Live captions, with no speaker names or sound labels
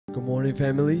Good morning,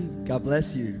 family. God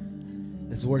bless you.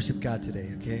 Let's worship God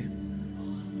today, okay?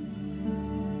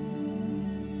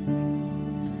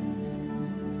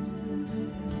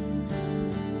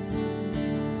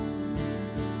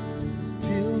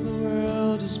 Feel the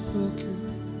world is broken.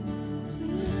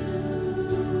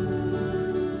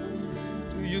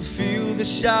 Do you feel the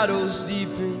shadows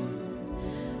deepen?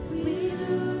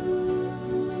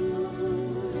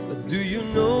 But do you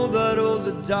know that all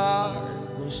the dark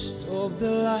won't stop the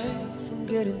light from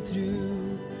getting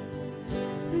through?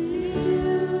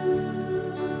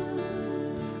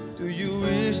 Do you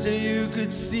wish that you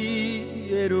could see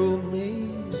it all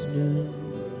made new?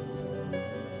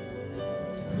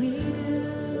 We do.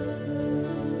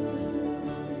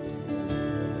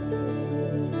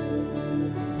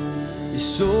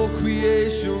 It's all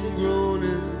creation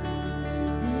groaning.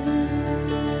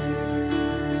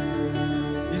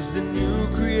 Is the new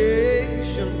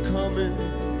creation coming?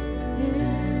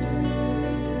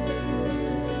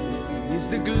 It's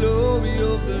the glory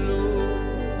of the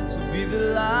Lord to be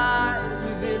the light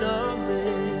within our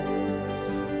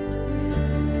midst.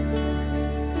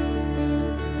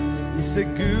 It's a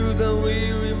good that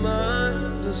we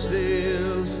remind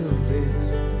ourselves of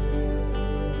this.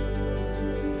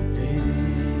 It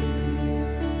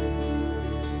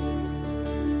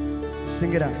is.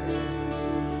 Sing it out.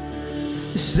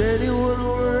 Is anyone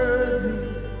worthy?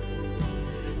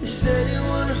 Is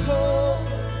anyone whole?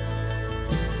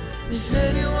 Is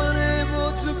anyone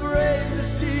able to break the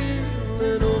seal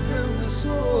and open the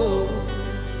soul?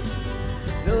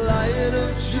 The Lion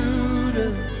of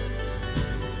Judah,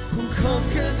 who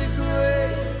conquered the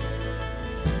grave.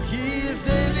 He is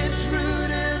David's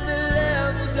root and the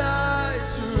Lamb who died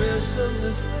to ransom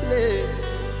the slave.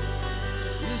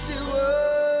 Is he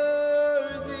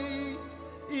worthy?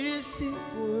 Is he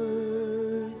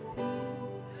worthy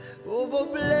of a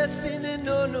blessing and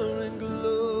honor and glory?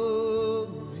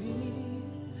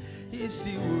 Is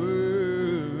he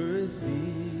worthy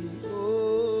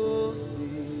of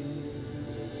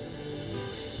this?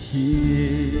 He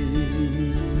is.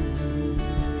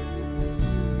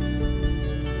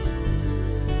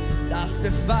 Does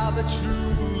the Father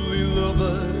truly love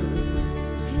us?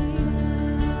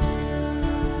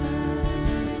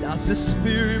 Does the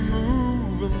Spirit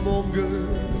move among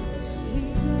us?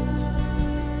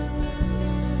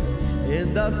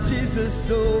 And does Jesus,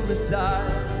 so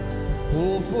Messiah,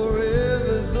 oh,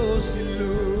 forever those he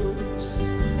loves?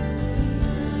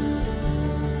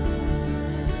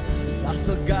 Does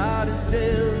our God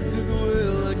intend to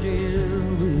dwell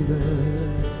again with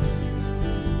us?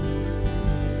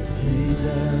 He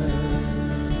does.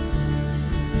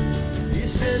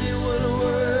 Is anyone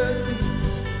worthy?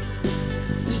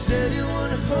 Is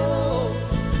anyone whole?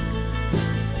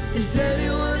 Is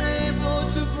anyone able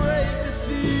to break the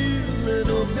seal and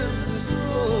open the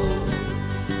scroll?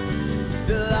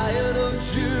 The Lion of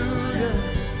Judah,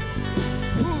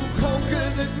 who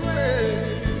conquered the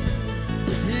grave.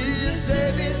 He is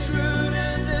David's root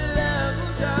and the Lamb who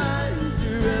died to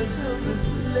ransom the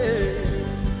slave.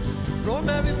 From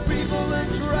every people and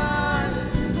tribe,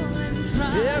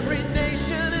 every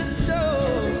nation and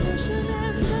tongue,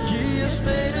 He has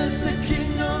made us a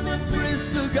kingdom and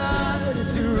priest to God,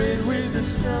 to reign with the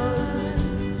Son.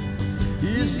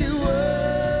 Is he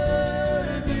worthy?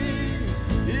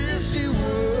 Is he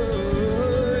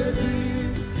worthy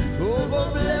of a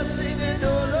blessing and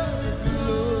honor and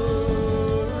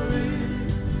glory?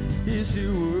 Is he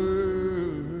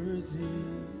worthy?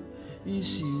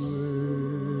 Is he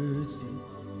worthy?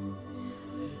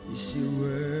 Is he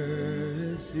worthy?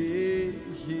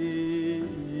 He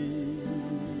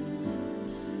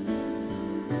is.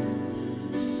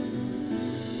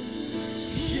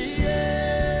 He is.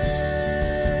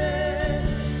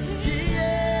 He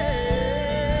is.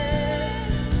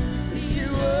 Is he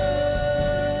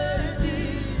worthy?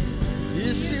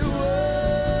 Is he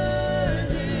worthy?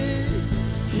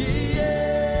 He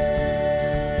is.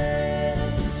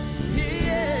 He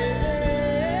is.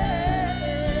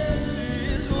 He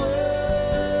is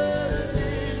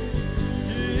worthy.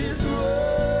 He is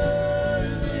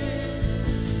worthy.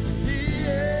 He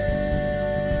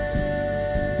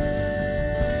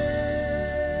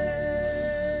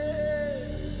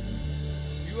is.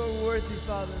 You are worthy,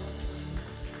 Father.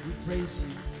 We praise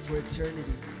you for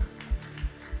eternity.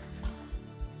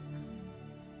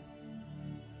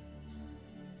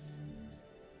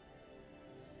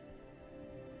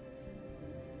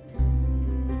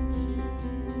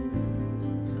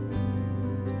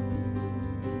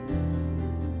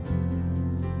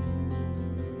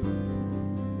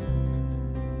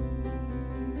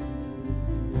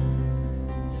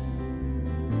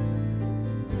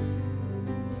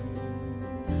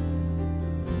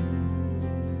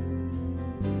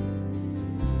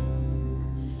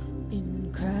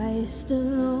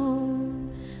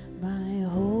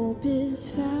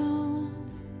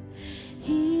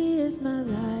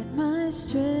 my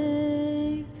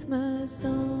strength, my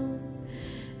song.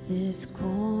 This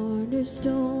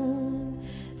cornerstone,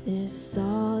 this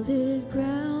solid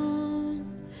ground,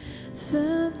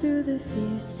 firm through the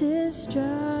fiercest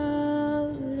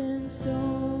drought and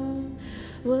storm.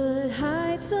 What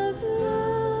heights of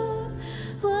love,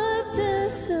 what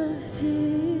depths of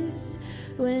peace,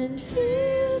 when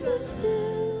fears are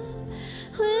still,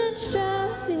 when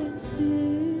strife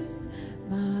cease.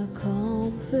 My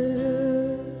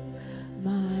comforter,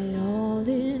 my all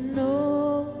in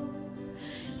all,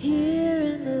 here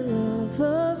in the love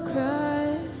of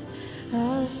Christ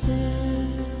I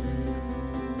stand.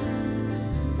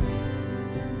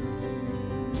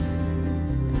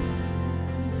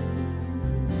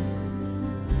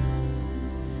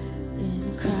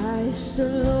 In Christ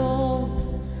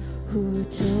alone, who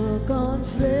took on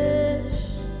flesh,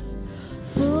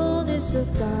 fullness of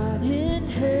God in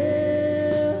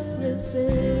helpless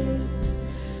aid.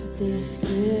 This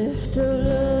gift of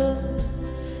love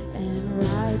and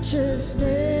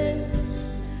righteousness,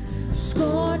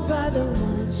 scorned by the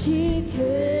ones he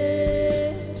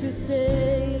came to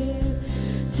save,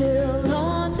 till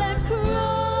on that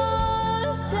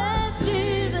cross as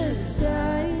Jesus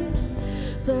died,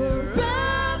 the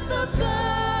wrath of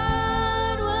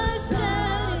God was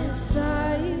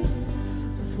satisfied.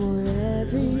 For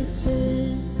every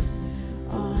sin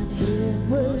on him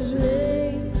was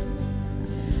laid,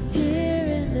 here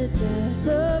in the death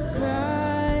of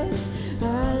Christ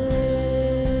I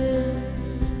live.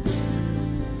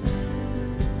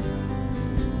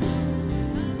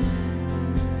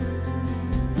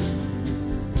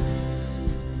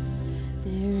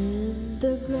 There in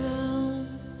the ground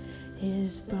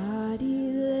his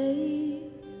body lay,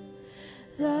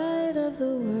 light of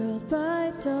the world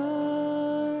by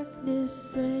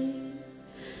darkness slain.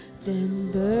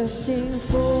 Then bursting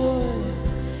forth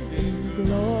in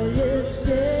glorious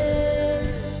day,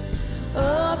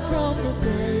 up from the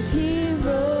grave he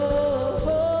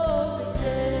rose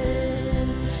again.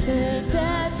 And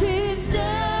as he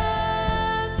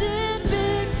stands in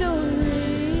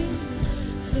victory,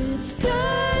 sin's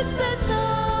curse has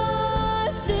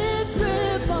lost its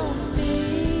grip on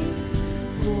me.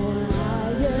 For I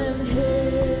am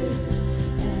his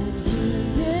and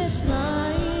he is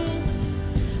mine,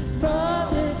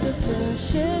 bought with the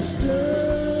precious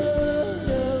blood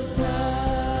of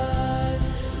Christ.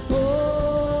 Oh,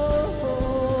 oh,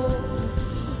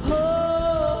 oh,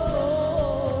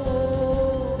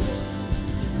 oh,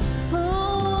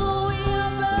 oh, we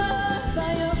are bought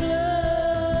by your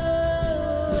blood.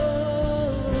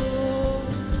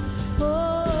 Oh,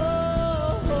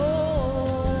 oh,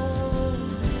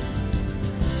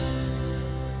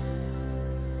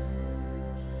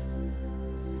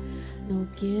 no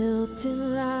guilt in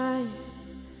life,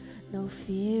 no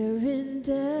fear in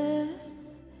death.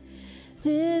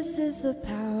 This is the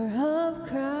power of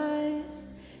Christ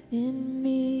in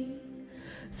me.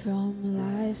 From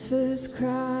life's first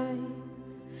cry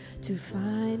to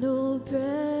final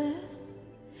breath,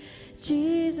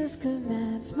 Jesus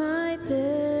commands my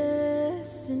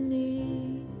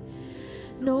destiny.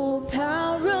 No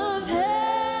power of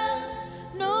hell,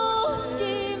 no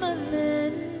scheme of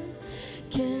men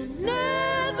can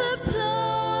never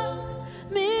pluck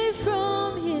me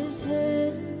from his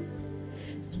hands.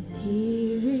 Till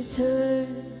he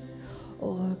returns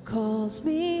or calls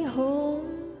me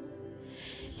home,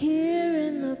 here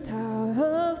in the power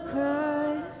of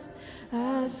Christ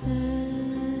I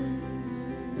stand.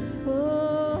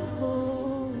 Oh,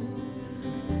 oh,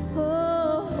 oh, oh.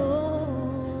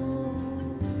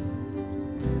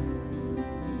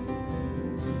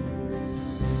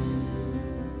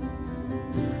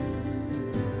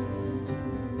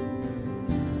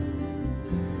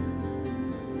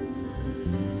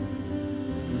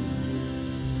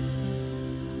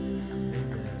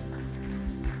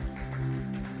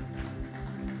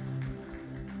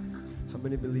 How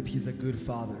many believe he's a good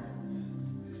father?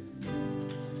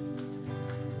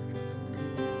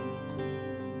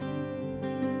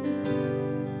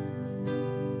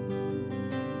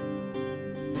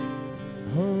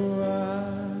 Oh,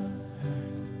 I've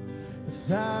heard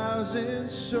 1,000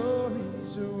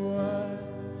 stories of what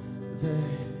they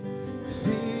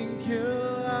think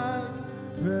you're like,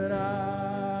 but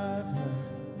I've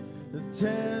heard the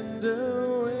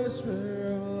tender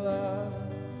whisper of love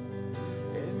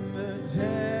in the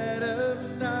dead of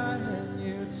night, and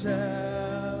you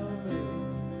tell me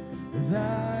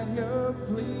that you're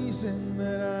pleasing,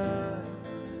 that I'm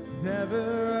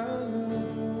never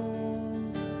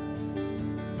alone.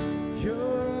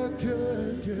 You're a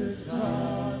good, good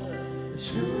father. It's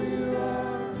who you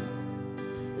are.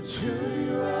 It's who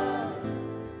you are.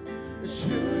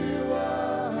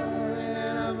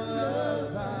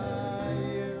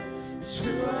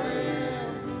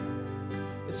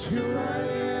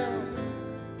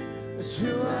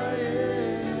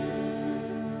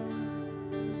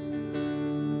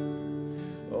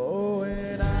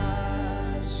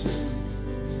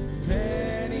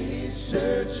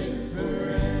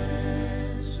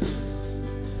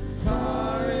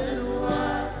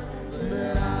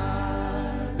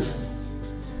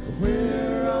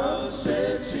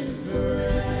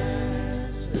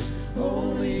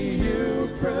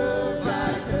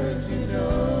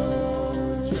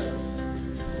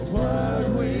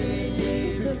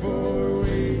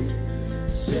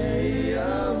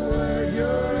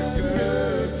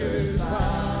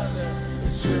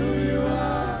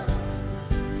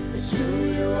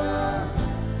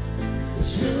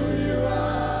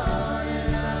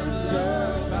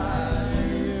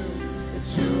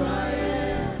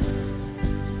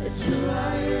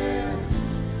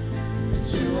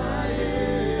 it's who I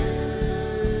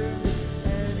am.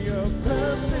 And you're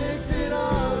perfect in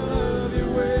all of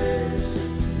your ways.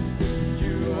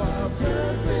 You are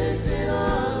perfect in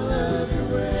all of your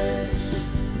ways.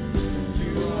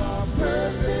 You are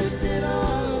perfect in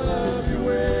all of your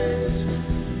ways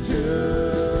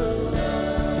to us.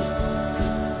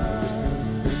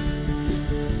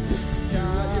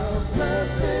 God, you're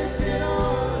perfect in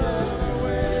all of your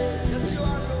ways. Yes, you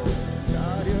are, Lord.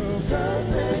 God, you're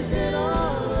perfect in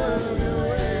all of your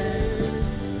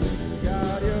ways.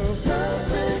 God, you're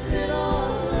perfect in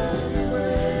all of your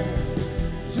ways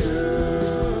to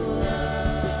us.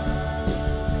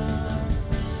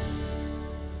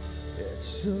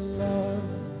 It's a love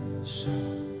so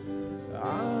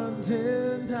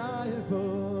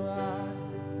undeniable. I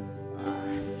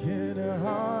can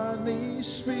hardly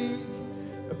speak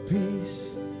a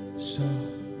peace so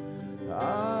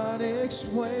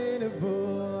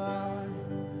unexplainable.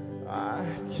 I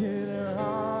can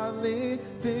hardly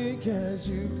think as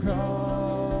you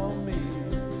call me.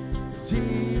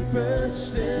 Deeper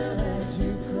still as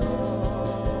you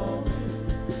call me.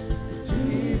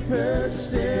 Deeper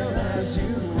still as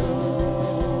you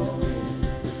call me.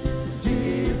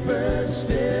 Deeper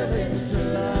still into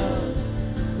love.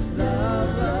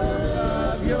 Love, love,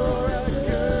 love. You're a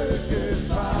good, good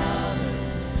Father.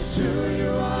 It's who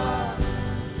you are.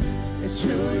 It's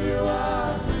who you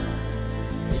are.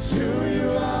 It's who you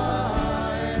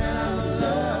are. And I'm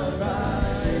loved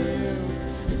by you.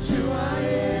 It's who I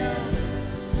am.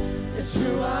 It's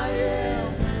who I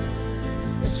am.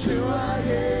 It's who I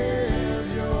am.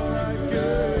 You're a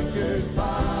good, good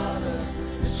Father.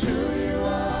 It's who you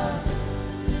are.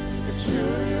 It's who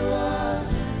you are.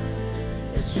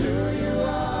 It's who you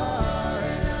are.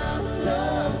 And I'm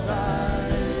loved by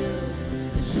you.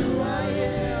 It's who I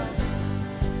am.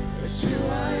 It's who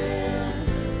I am.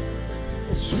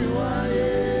 It's who I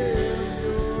am.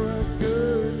 You're a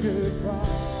good, good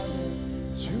Father.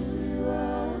 It's who you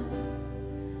are.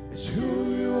 It's who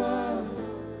you are.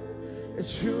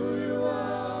 It's who you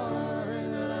are.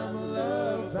 And I'm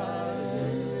loved by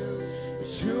you.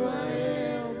 It's who I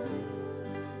am.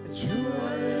 It's who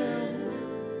I am.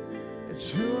 It's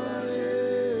who I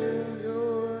am.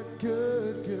 You're a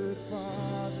good, good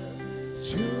Father.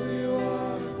 It's who you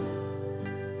are.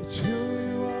 It's who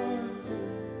you are.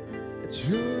 It's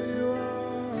who you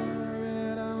are.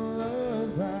 And I'm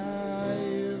loved by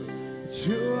you. It's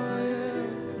who I am.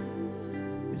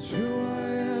 It's who I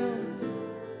am.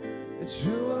 It's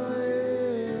who I am.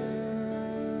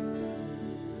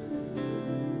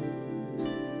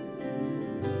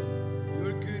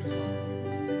 You're good, Father.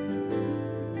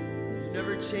 You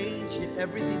never change, and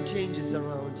everything changes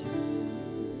around you.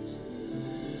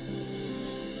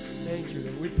 Thank you,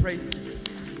 Lord. We praise you.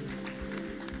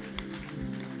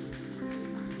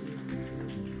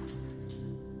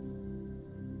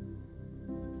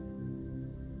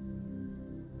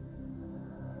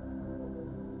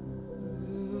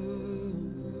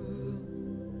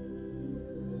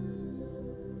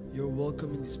 You're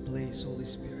welcome in this place, Holy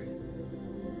Spirit.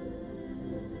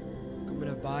 Come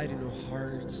and abide in our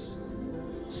hearts.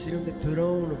 Sit on the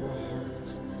throne of our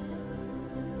hearts.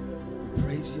 We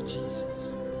praise you,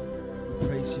 Jesus. We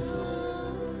praise you, Father.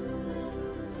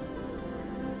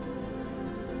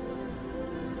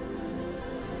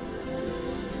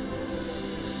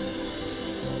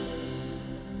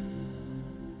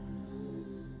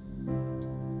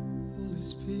 Holy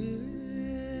Spirit.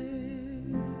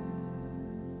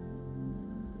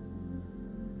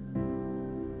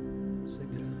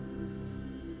 Sing it out.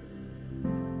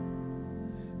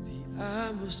 The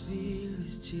atmosphere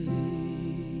is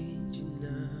changing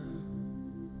now,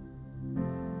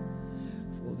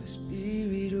 for the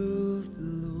Spirit of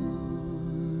the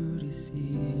Lord is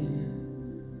here.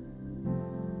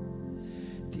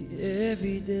 The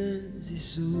evidence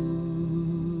is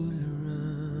all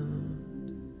around,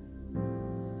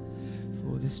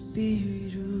 for the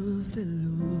Spirit of the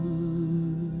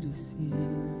Lord is here.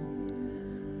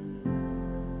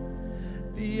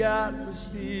 The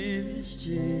atmosphere is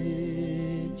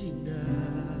changing now,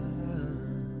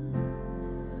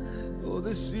 for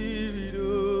the Spirit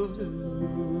of the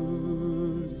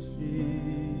Lord is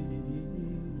here.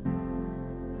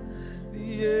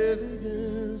 The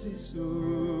evidence is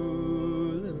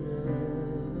all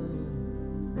around,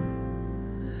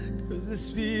 'cause the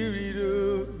Spirit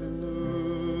of the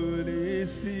Lord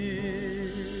is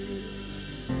here.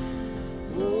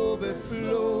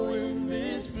 Overflow in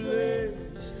this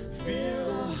place. Fill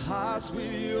our hearts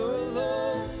with your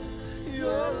love.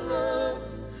 Your love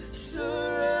surrounds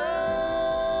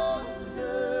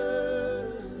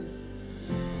us.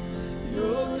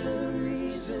 You're the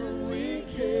reason we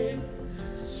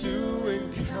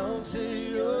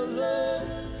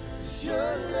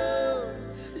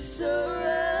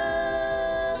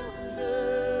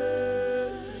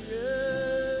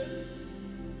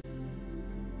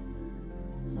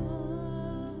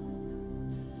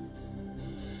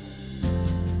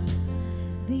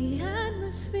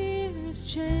atmosphere is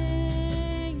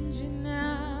changing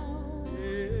now.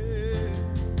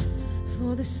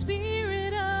 For the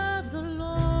Spirit of the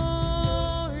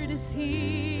Lord is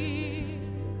here.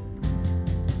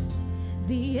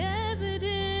 The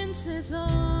evidence is all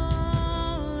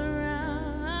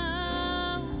around.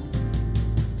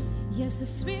 Yes, the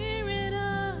Spirit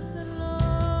of the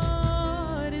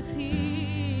Lord is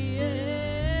here.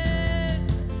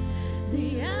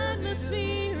 The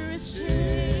atmosphere is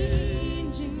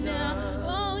changing now.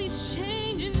 Oh, He's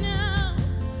changing now.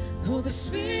 Oh, the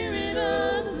Spirit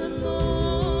of the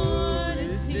Lord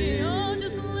is here. Oh,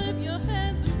 just lift your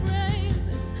hands and praise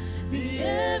Him. The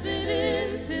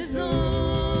evidence is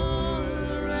all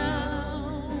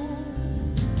around.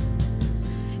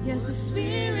 Yes, the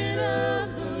Spirit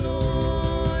of the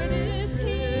Lord is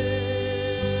here.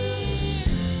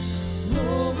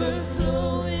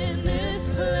 Overflow in this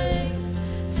place.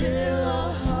 Fill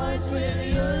our hearts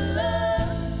with your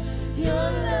love.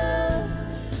 Your love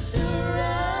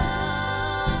surrounds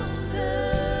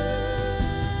us.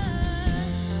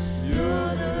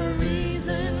 You're the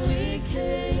reason we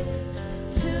came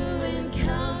to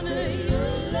encounter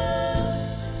your love.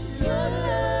 Your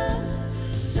love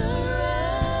surrounds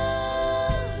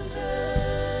us.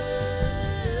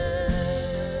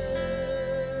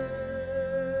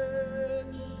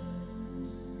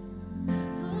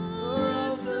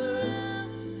 Oh, surrounded.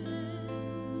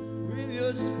 With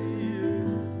your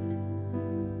spirit,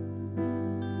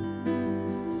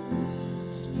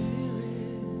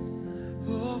 Spirit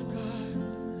of God,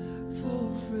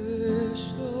 fall fresh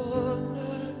on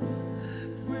us.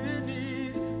 We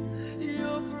need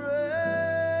your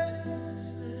presence.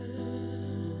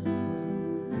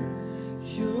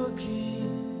 Your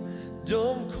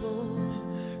kingdom come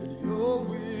and your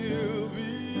will be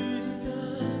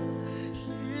done.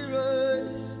 Hear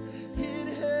us in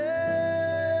heaven,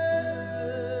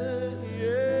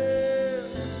 yeah.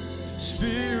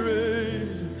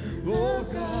 Spirit, oh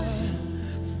God,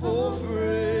 fall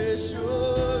fresh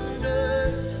on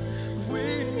us. We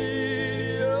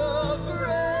need your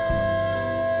presence.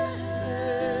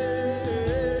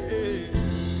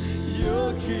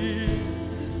 Your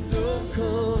kingdom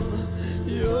come,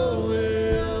 your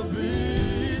will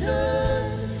be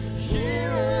done. Hear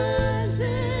us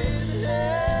in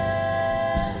heaven.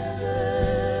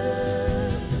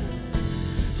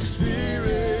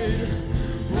 Spirit,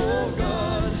 oh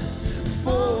God,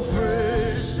 fall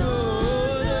fresh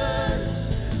on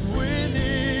us. We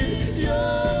need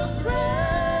your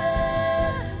presence.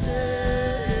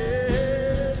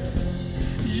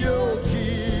 Your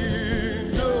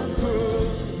kingdom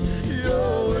come,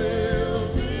 your will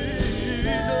be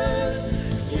done.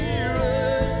 Hear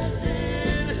us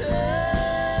in heaven.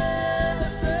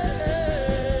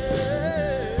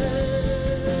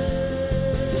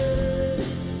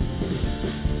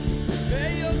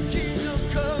 May your kingdom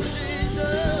come,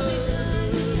 Jesus.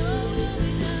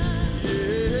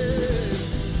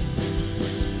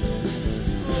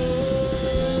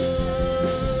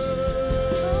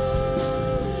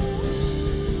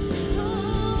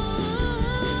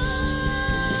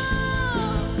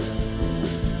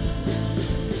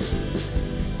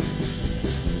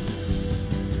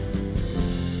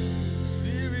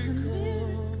 Spirit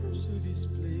comes to this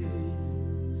place.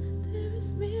 There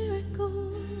is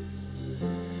miracles.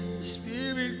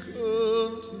 Spirit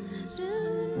comes to this There's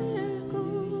a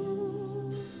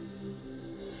miracle.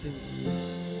 Sing.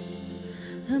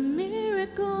 A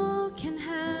miracle can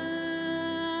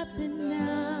happen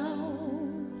now.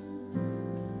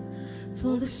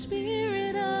 For the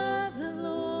Spirit of the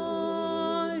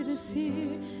Lord is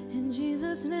here. In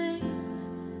Jesus' name,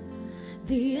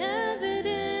 the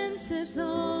evidence is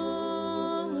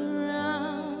all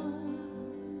around.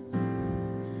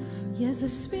 Yes, the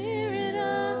Spirit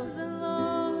of the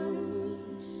Lord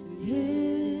is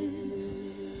here.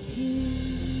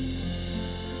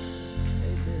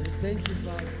 Amen. Thank you,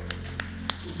 Father.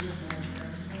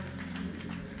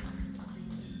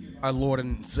 Our Lord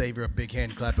and Savior, a big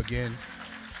hand clap again.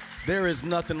 There is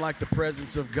nothing like the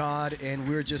presence of God, and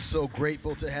we're just so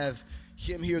grateful to have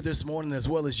Him here this morning, as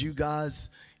well as you guys.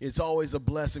 It's always a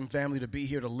blessing, family, to be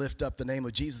here to lift up the name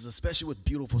of Jesus, especially with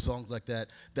beautiful songs like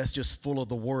that. That's just full of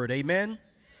the Word. Amen?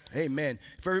 Amen.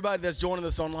 For everybody that's joining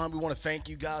us online, we want to thank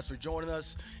you guys for joining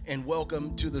us, and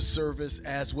welcome to the service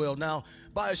as well. Now,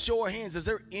 by a show of hands, is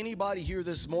there anybody here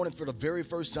this morning for the very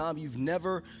first time? You've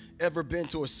never, ever been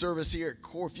to a service here at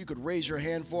Core? If you could raise your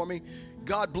hand for me.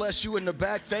 God bless you in the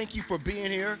back. Thank you for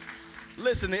being here.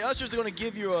 Listen, the ushers are going to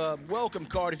give you a welcome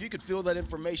card. If you could fill that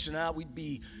information out, we'd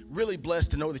be really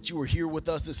blessed to know that you were here with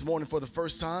us this morning for the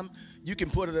first time. You can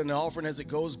put it in the offering as it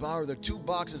goes by, or there are 2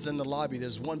 boxes in the lobby.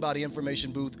 There's one by the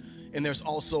information booth, and there's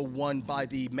also one by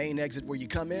the main exit where you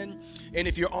come in. And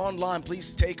if you're online,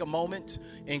 please take a moment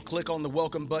and click on the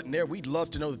welcome button there. We'd love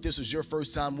to know that this is your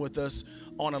first time with us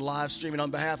on a live stream. And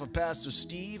on behalf of Pastor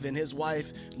Steve and his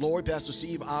wife, Lori, Pastor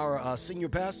Steve, our senior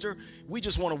pastor, we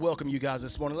just want to welcome you guys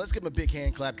this morning. Let's give them a big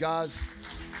hand clap, guys.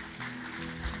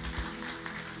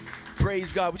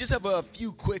 Praise God. We just have a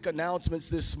few quick announcements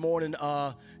this morning.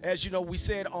 As you know, we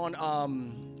said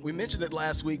on, we mentioned it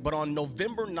last week, but on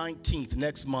November 19th,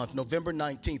 next month, November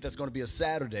 19th, that's going to be a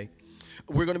Saturday,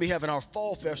 we're going to be having our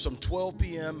Fall Fest from 12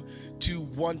 p.m. to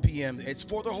 1 p.m. It's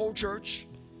for the whole church,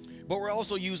 but we're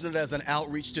also using it as an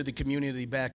outreach to the community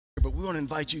back. But we want to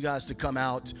invite you guys to come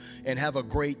out and have a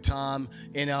great time.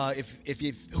 And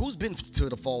who's been to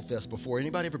the Fall Fest before?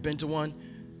 Anybody ever been to one?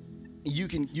 You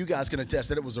guys can attest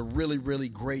that it was a really, really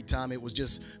great time. It was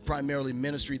just primarily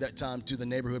ministry that time to the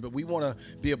neighborhood, but we want to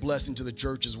be a blessing to the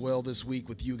church as well this week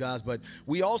with you guys. But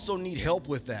we also need help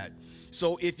with that.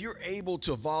 So if you're able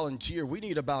to volunteer, we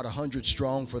need about 100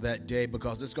 strong for that day,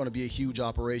 because it's going to be a huge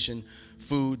operation.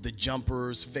 Food, the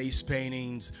jumpers, face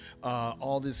paintings,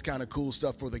 all this kind of cool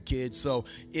stuff for the kids. So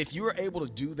if you're able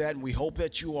to do that, and we hope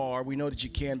that you are, we know that you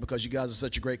can because you guys are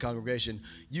such a great congregation,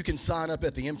 you can sign up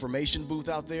at the information booth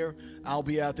out there. I'll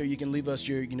be out there. You can leave us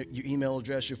your email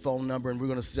address, your phone number, and we're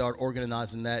going to start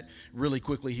organizing that really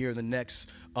quickly here in the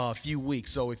next few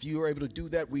weeks. So if you are able to do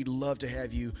that, we'd love to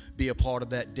have you be a part of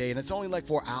that day. And it's only like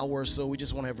for hours, so we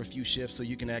just want to have a few shifts so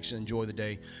you can actually enjoy the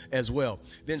day as well.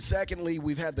 Then secondly,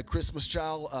 we've had the Christmas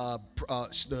Child,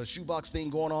 the shoebox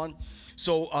thing going on.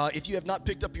 So if you have not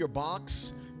picked up your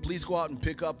box, please go out and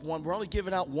pick up one. We're only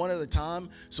giving out one at a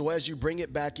time, so as you bring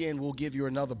it back in, we'll give you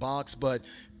another box. But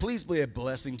please be a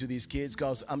blessing to these kids,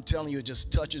 because I'm telling you, it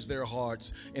just touches their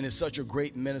hearts, and it's such a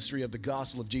great ministry of the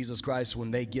gospel of Jesus Christ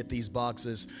when they get these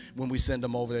boxes, when we send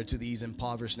them over there to these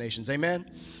impoverished nations. Amen?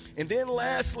 And then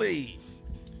lastly,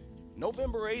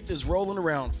 November 8th is rolling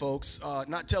around, folks.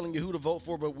 Not telling you who to vote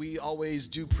for, but we always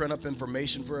do print up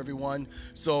information for everyone.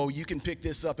 So you can pick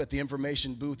this up at the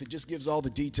information booth. It just gives all the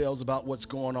details about what's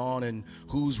going on and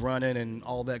who's running and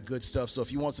all that good stuff. So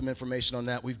if you want some information on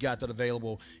that, we've got that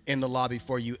available in the lobby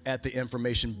for you at the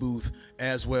information booth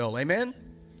as well. Amen?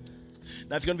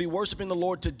 Now, if you're going to be worshiping the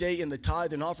Lord today in the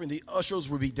tithe and offering, the ushers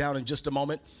will be down in just a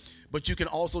moment. But you can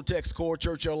also text Core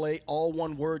Church LA, all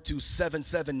one word, to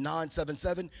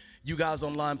 77977. You guys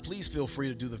online, please feel free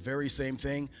to do the very same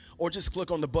thing. Or just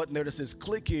click on the button there that says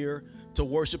click here to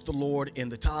worship the Lord in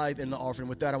the tithe and the offering.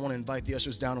 With that, I want to invite the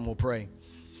ushers down and we'll pray.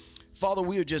 Father,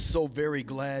 we are just so very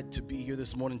glad to be here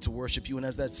this morning to worship you. And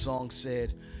as that song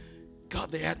said,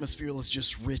 God, the atmosphere is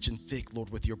just rich and thick, Lord,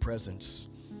 with your presence.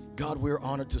 God, we're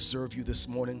honored to serve you this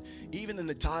morning. Even in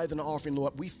the tithe and the offering,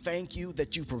 Lord, we thank you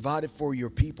that you provided for your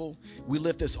people. We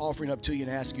lift this offering up to you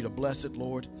and ask you to bless it,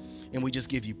 Lord. And we just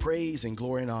give you praise and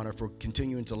glory and honor for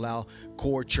continuing to allow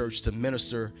Core Church to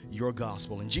minister your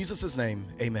gospel. In Jesus' name,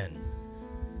 amen.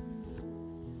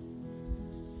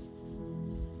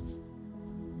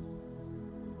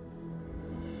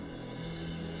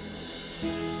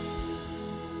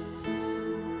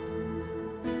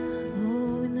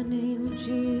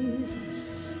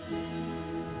 Jesus.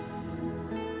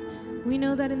 We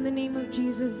know that in the name of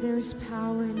Jesus there is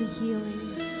power in the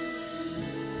healing.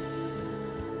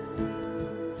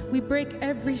 We break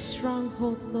every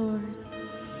stronghold, Lord.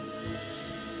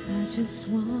 I just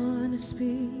want to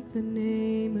speak the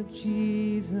name of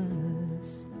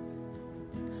Jesus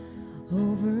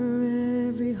over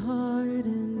every heart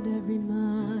and every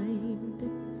mind.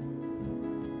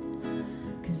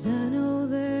 'Cause I know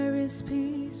there is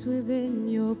peace within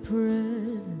your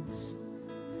presence.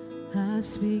 I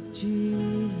speak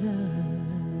Jesus.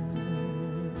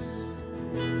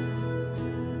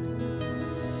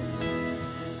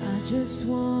 I just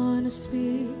want to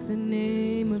speak the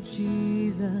name of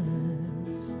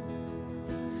Jesus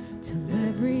till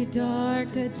every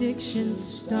dark addiction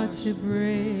starts to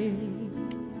break,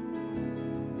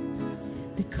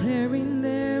 declaring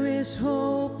there is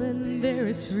hope and there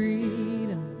is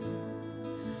freedom.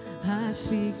 I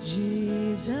speak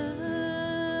Jesus.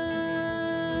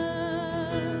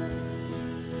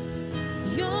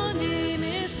 Your name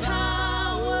is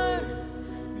power.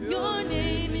 Your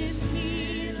name is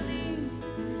healing.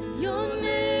 Your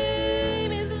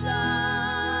name is life.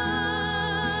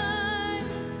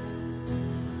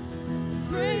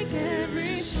 Break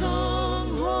every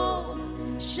stronghold.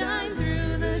 Shine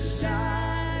through the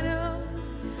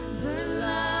shadows. Burn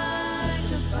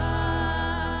like a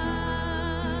fire.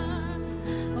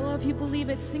 believe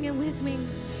it, sing it with me.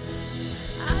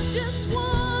 I just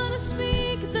want to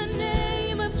speak the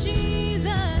name of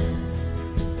Jesus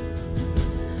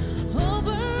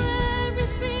over every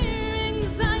fear,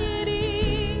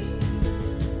 anxiety,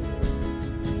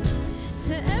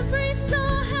 to every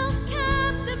soul held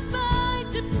captive by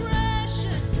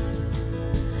depression.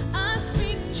 I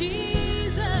speak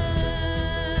Jesus.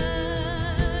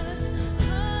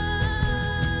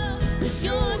 Oh, 'cause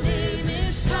your name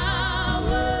is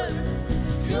power.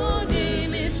 Your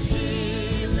name is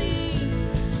healing.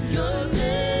 Your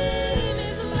name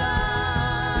is life.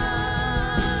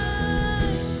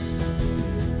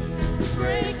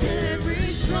 Break every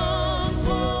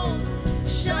stronghold.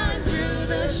 Shine through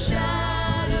the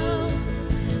shadows.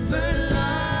 Burn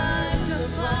like a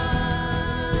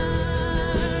fire.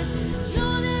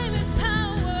 Your name is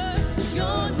power.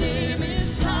 Your name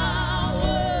is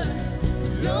power.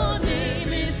 Your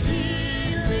name is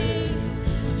healing.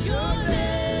 Your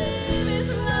name is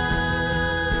life.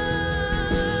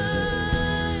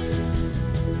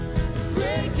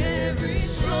 Break every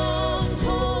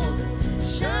stronghold.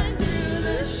 Shine through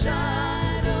the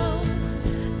shadows.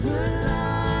 Burn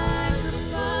like a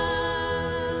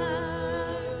fire.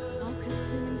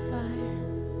 All-consuming fire.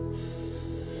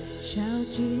 Shout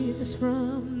Jesus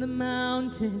from the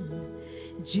mountain.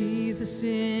 Jesus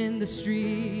in the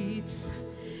streets.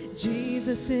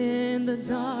 Jesus in the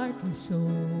darkness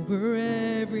over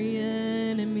every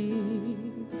enemy.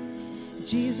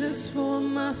 Jesus for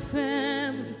my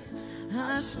family,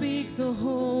 I speak the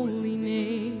holy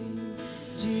name,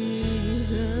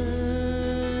 Jesus.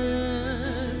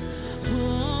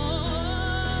 Oh,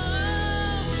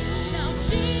 shout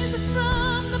Jesus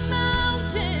from the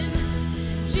mountain,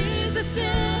 Jesus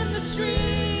in the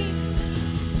streets,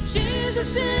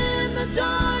 Jesus in the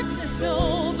darkness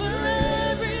over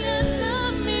every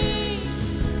enemy.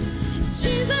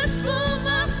 Jesus for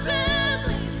my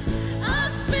family, I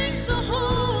speak the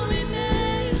holy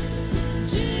name,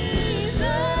 Jesus.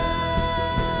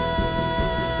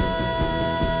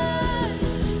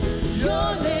 Your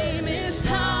name is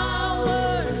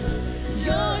power.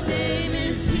 Your name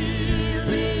is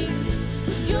healing.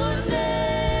 Your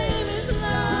name is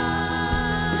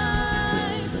life.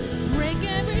 Break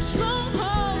every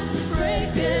stronghold.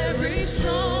 Break every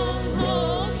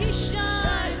stronghold. He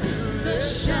shines through the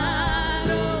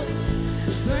shadows.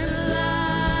 Burn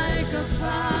like a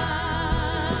fire.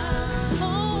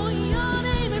 Oh, your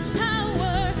name is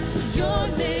power. Your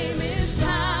name is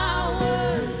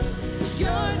power.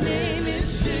 Your name is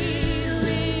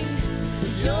healing.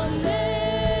 Your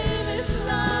name is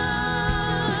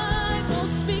life. Oh,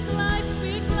 speak life,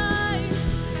 speak life.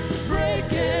 Break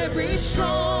every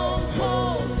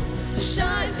stronghold.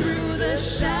 Shine through the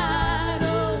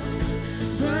shadows.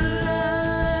 Burn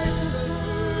like a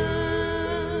fire.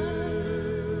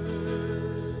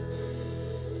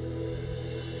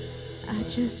 I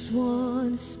just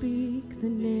want to speak the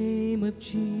name of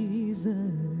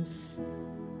Jesus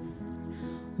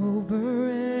over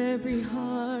every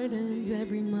heart and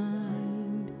every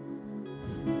mind.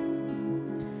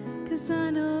 'Cause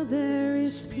I know there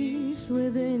is peace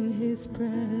within His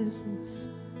presence.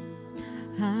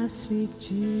 I speak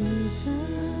Jesus.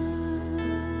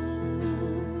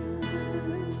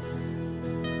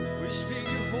 We speak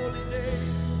your holy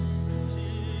name,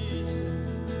 Jesus,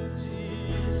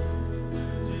 Jesus,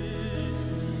 Jesus.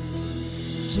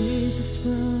 Jesus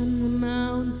from the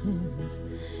mountains,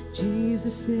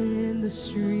 Jesus in the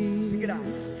streets, Sing it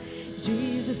out.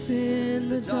 Jesus in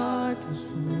the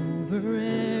darkness over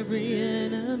every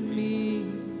enemy.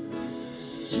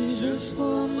 Jesus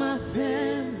for my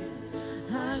family,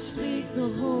 I speak the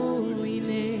holy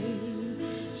name,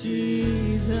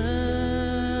 Jesus.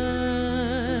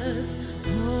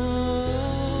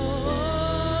 Oh,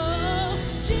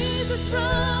 Jesus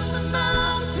from the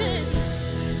mountain,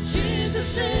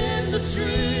 Jesus in the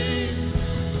streets,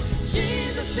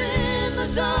 Jesus in the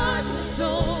darkness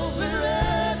over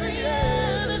every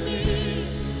enemy.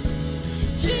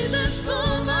 Jesus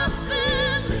for my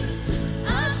family,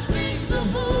 I speak the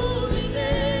holy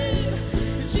name,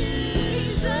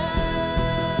 Jesus.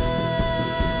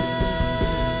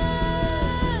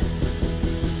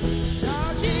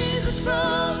 Shout Jesus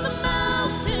from the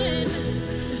mountain,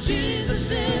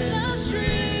 Jesus in the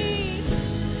streets,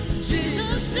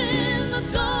 Jesus in the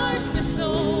darkness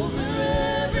over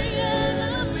every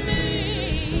enemy.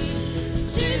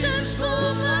 Jesus for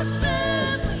my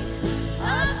family,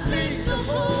 I speak the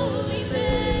holy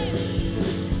name,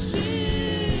 Jesus.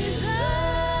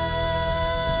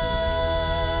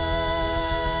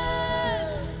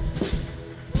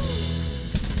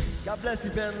 God bless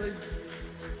you, family.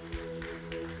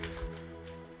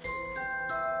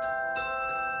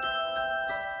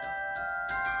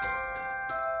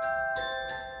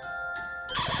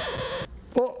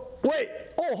 Wait,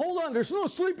 oh, hold on. There's no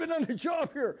sleeping on the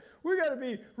job here. We got to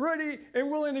be ready and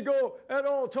willing to go at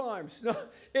all times. No,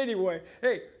 anyway,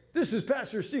 hey, this is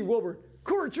Pastor Steve Wilbur,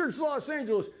 Core Church, Los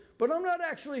Angeles. But I'm not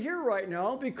actually here right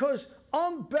now because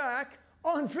I'm back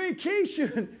on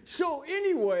vacation. So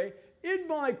anyway, in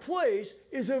my place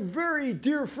is a very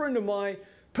dear friend of mine,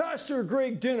 Pastor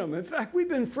Greg Dunham. In fact, we've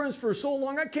been friends for so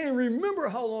long, I can't even remember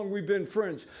how long we've been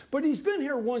friends. But he's been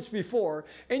here once before,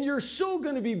 and you're so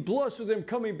going to be blessed with him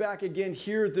coming back again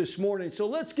here this morning. So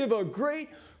let's give a great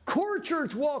Core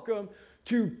Church welcome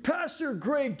to Pastor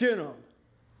Greg Dunham.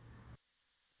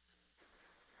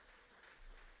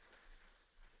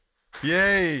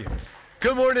 Yay.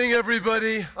 Good morning,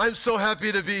 everybody. I'm so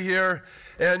happy to be here,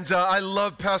 and I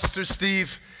love Pastor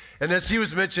Steve. And as he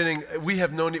was mentioning, we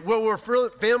have known, well, we're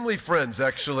family friends,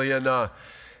 actually, and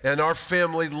our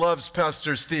family loves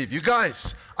Pastor Steve. You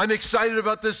guys, I'm excited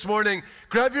about this morning.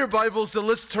 Grab your Bibles and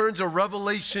let's turn to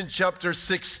Revelation chapter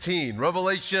 16.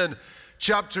 Revelation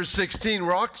chapter 16.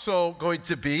 We're also going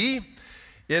to be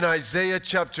in Isaiah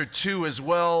chapter 2 as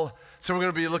well. So we're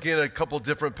going to be looking at a couple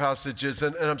different passages,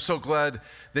 and I'm so glad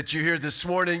that you're here this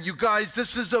morning. You guys,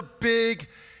 this is a big,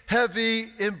 heavy,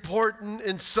 important,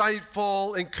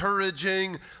 insightful,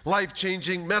 encouraging,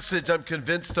 life-changing message. I'm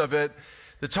convinced of it.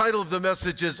 The title of the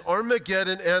message is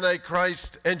Armageddon,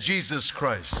 Antichrist, and Jesus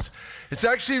Christ. It's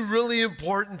actually really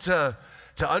important to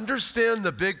understand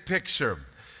the big picture.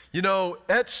 You know,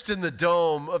 etched in the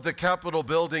dome of the Capitol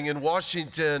building in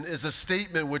Washington is a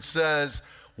statement which says,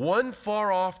 one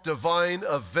far-off divine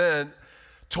event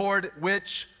toward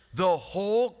which the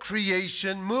whole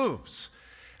creation moves.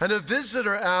 And a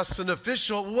visitor asked an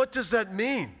official, what does that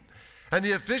mean? And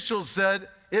the official said,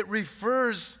 it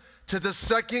refers to the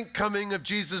second coming of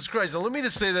Jesus Christ. And let me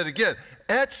just say that again.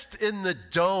 Etched in the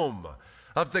dome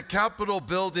of the Capitol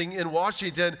building in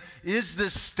Washington is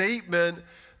this statement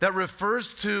that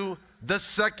refers to the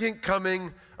second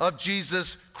coming of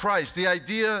Jesus Christ. The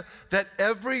idea that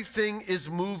everything is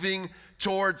moving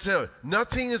towards him.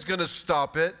 Nothing is going to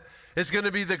stop it. It's going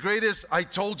to be the greatest I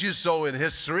told you so in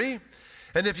history.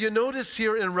 And if you notice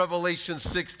here in Revelation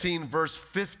 16, verse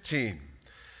 15,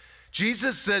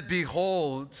 Jesus said,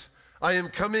 behold, I am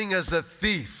coming as a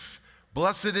thief.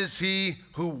 Blessed is he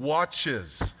who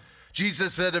watches.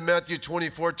 Jesus said in Matthew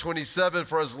 24:27,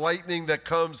 for as lightning that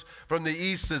comes from the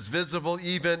east is visible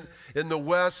even in the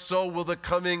west, so will the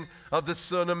coming of the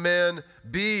Son of Man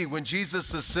be. When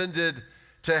Jesus ascended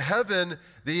to heaven,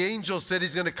 the angel said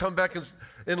he's going to come back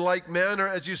in like manner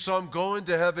as you saw him go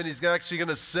into heaven. He's actually going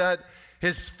to set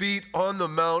his feet on the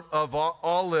Mount of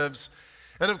Olives.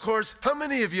 And of course, how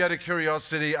many of you, out of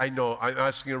curiosity, I know I'm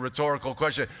asking a rhetorical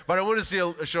question, but I want to see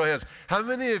a show of hands. How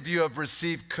many of you have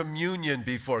received communion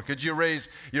before? Could you raise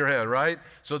your hand, right?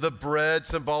 So the bread,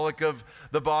 symbolic of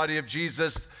the body of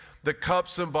Jesus, the cup,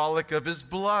 symbolic of his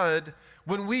blood.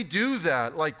 When we do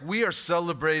that, like we are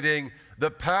celebrating the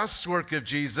past work of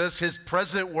Jesus, his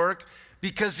present work,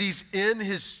 because he's in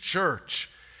his church.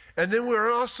 And then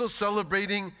we're also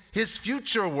celebrating his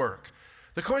future work.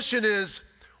 The question is,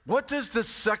 what does the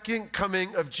second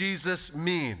coming of Jesus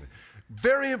mean?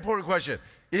 Very important question.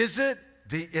 Is it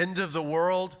the end of the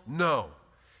world? No.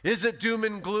 Is it doom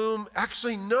and gloom?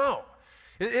 Actually, no.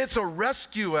 It's a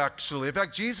rescue, actually. In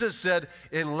fact, Jesus said,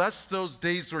 unless those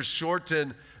days were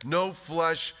shortened, no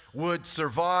flesh would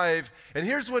survive. And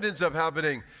here's what ends up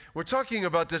happening. We're talking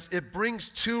about this. It brings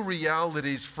two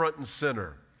realities front and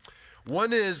center.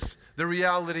 One is the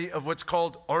reality of what's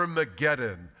called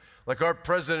Armageddon. Like our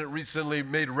president recently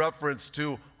made reference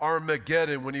to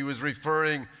Armageddon when he was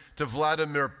referring to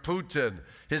Vladimir Putin,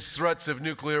 his threats of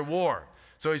nuclear war.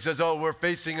 So he says, oh, we're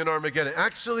facing an Armageddon.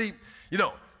 Actually, you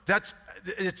know,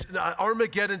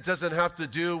 Armageddon doesn't have to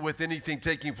do with anything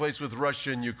taking place with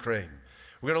Russia and Ukraine.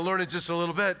 We're going to learn in just a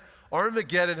little bit.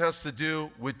 Armageddon has to do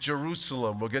with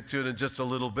Jerusalem. We'll get to it in just a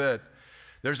little bit.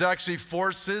 There's actually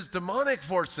forces, demonic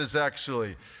forces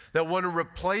actually, that want to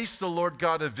replace the Lord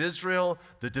God of Israel,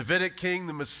 the Davidic king,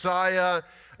 the Messiah,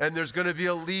 and there's going to be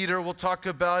a leader, we'll talk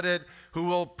about it, who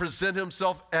will present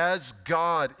himself as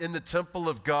God in the temple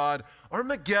of God.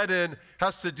 Armageddon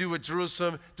has to do with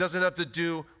Jerusalem, doesn't have to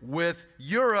do with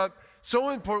Europe.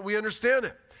 So important we understand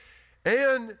it.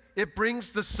 And it brings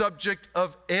the subject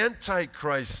of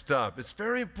Antichrist up. It's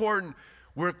very important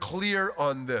we're clear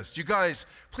on this. You guys,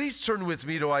 please turn with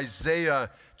me to Isaiah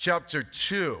chapter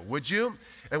 2, would you?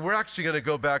 And we're actually going to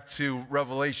go back to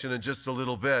Revelation in just a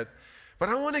little bit. But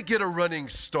I want to get a running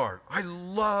start. I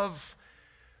love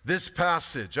this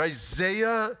passage,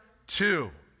 Isaiah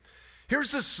 2.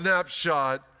 Here's a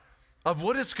snapshot of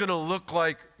what it's going to look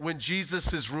like when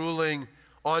Jesus is ruling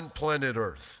on planet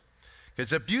Earth.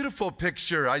 It's a beautiful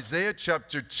picture, Isaiah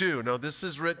chapter 2. Now, this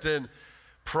is written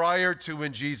prior to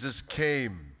when Jesus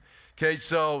came. Okay,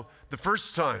 so the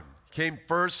first time, he came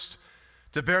first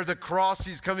to bear the cross.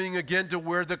 He's coming again to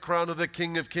wear the crown of the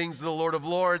King of Kings, the Lord of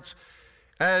Lords.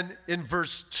 And in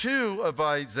verse 2 of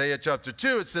Isaiah chapter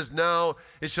 2, it says, now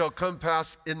it shall come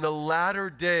pass in the latter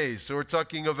days. So we're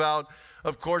talking about,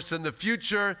 of course, in the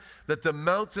future, that the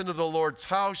mountain of the Lord's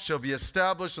house shall be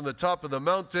established on the top of the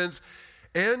mountains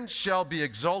and shall be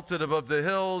exalted above the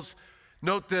hills.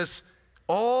 Note this,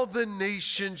 all the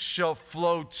nations shall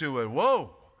flow to it.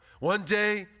 Whoa! One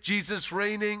day, Jesus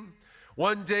reigning.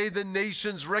 One day, the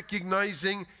nations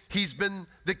recognizing he's been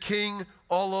the king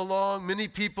all along. Many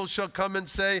people shall come and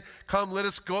say, come, let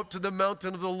us go up to the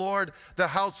mountain of the Lord, the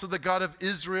house of the God of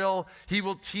Israel. He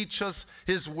will teach us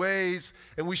his ways,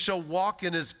 and we shall walk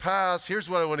in his paths. Here's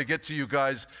what I want to get to you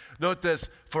guys. Note this,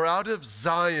 for out of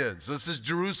Zion, so this is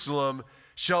Jerusalem,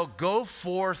 shall go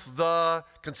forth the,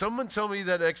 can someone tell me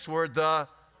that next word, the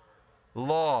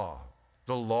law.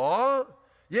 The law?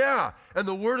 Yeah, and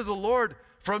the word of the Lord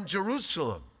from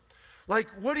Jerusalem. Like,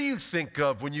 what do you think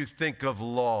of when you think of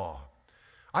law?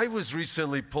 I was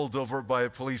recently pulled over by a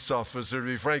police officer, to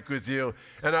be frank with you,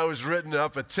 and I was written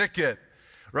up a ticket,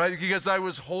 right? Because I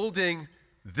was holding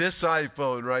this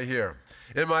iPhone right here.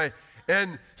 And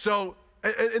then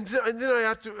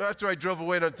after I drove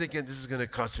away, and I'm thinking, this is going to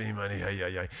cost me money.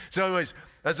 So anyways,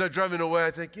 as I'm driving away,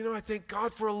 I think, I thank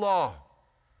God for a law.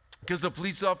 Because the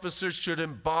police officers should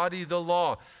embody the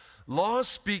law. Law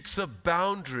speaks of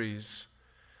boundaries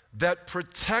that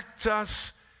protect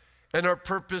us and are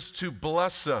purposed to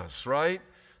bless us, right?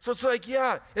 So it's like,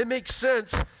 yeah, it makes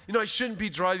sense. I shouldn't be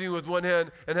driving with one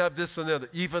hand and have this and the other,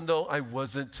 even though I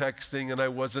wasn't texting and I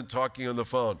wasn't talking on the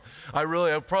phone.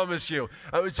 I promise you.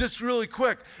 I was just really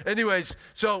quick. Anyways,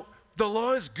 so the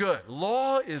law is good.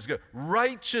 Law is good.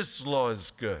 Righteous law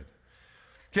is good.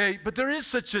 Okay, but there is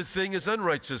such a thing as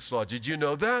unrighteous law. Did you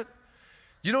know that?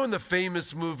 In the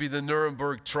famous movie, The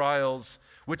Nuremberg Trials,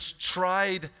 which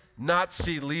tried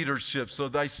Nazi leadership. So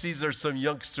I see there's some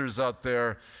youngsters out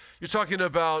there. You're talking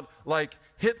about like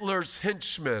Hitler's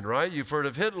henchmen, right? You've heard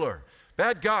of Hitler.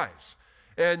 Bad guys.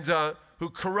 And who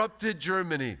corrupted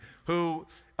Germany, who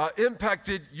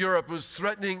impacted Europe, was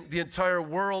threatening the entire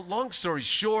world. Long story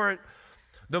short,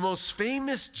 the most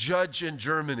famous judge in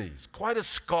Germany, he's quite a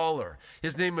scholar.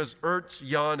 His name is Ernst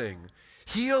Janning.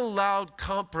 He allowed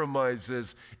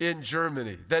compromises in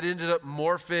Germany that ended up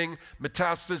morphing,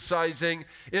 metastasizing,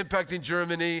 impacting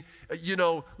Germany,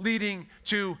 leading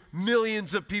to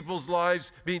millions of people's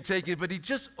lives being taken. But he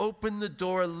just opened the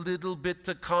door a little bit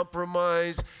to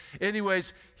compromise.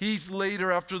 Anyways, he's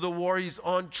later, after the war, he's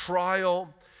on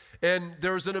trial. And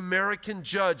there was an American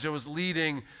judge that was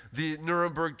leading the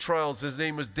Nuremberg trials. His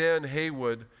name was Dan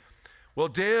Haywood. Well,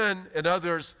 Dan and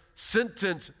others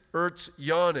sentenced Ernst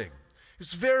Janning. He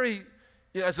was very,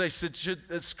 as I said,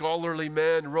 a scholarly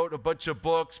man, wrote a bunch of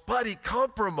books, but he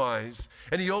compromised,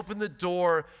 and he opened the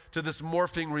door to this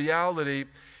morphing reality.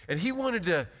 And he wanted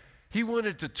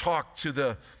to talk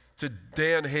to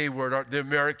Dan Haywood, the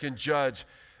American judge,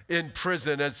 in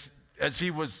prison as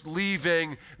he was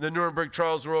leaving. The Nuremberg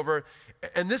trials were over.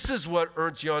 And this is what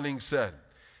Ernst Janning said.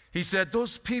 He said,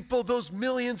 those people, those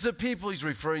millions of people, he's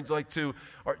referring to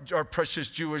our precious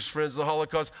Jewish friends, the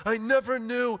Holocaust, I never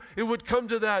knew it would come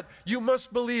to that. You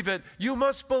must believe it. You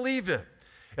must believe it.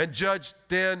 And Judge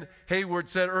Dan Haywood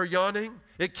said, Janning,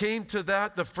 it came to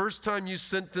that the first time you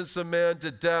sentenced a man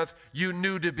to death, you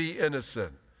knew to be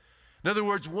innocent. In other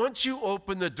words, once you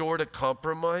open the door to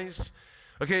compromise,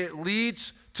 okay, it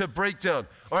leads to breakdown.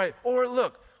 All right,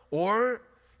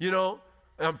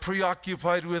 I'm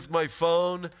preoccupied with my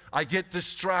phone. I get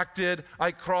distracted.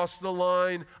 I cross the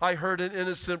line. I hurt an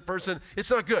innocent person. It's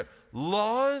not good.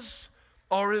 Laws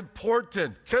are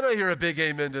important. Can I hear a big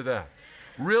amen to that?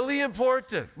 Really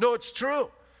important. No, it's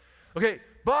true. Okay,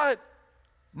 but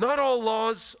not all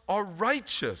laws are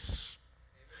righteous.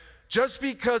 Just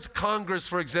because Congress,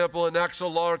 for example, enacts a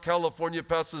law or California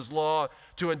passes law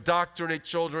to indoctrinate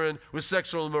children with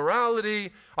sexual immorality.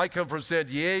 I come from San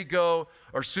Diego.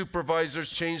 Our supervisors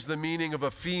changed the meaning of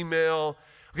a female.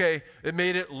 Okay, it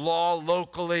made it law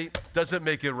locally. Doesn't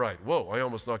make it right. Whoa, I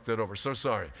almost knocked that over. So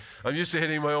sorry. I'm used to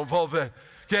hitting my own pulpit.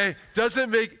 Okay,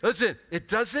 it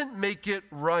doesn't make it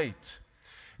right.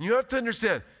 You have to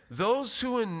understand, those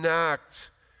who enact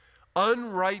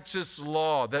unrighteous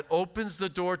law that opens the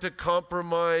door to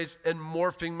compromise and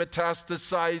morphing,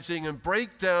 metastasizing, and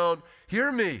breakdown, hear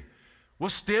me, will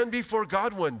stand before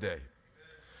God one day.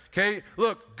 Okay,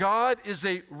 look, God is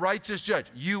a righteous judge.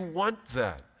 You want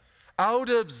that. Out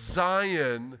of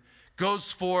Zion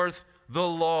goes forth the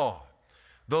law.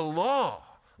 the law.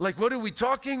 Like, what are we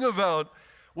talking about?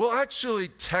 Well, actually,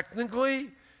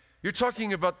 technically, you're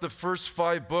talking about the first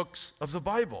 5 books of the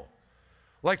Bible.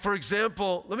 Like, for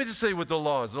example, let me just say what the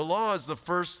law is. The law is the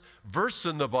first verse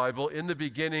in the Bible. In the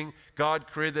beginning, God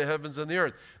created the heavens and the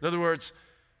earth. In other words,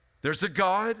 there's a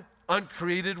God,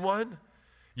 uncreated one.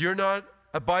 You're not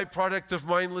a byproduct of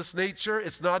mindless nature.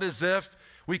 It's not as if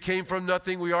we came from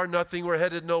nothing, we are nothing, we're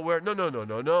headed nowhere.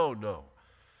 No.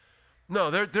 No,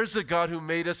 there's a God who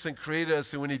made us and created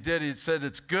us, and when he did, he said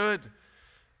it's good.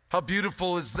 How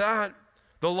beautiful is that?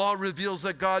 The law reveals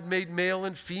that God made male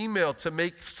and female to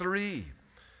make 3.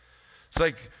 It's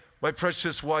like my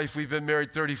precious wife, we've been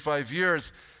married 35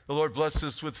 years. The Lord blessed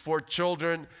us with 4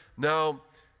 children. Now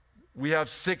we have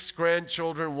 6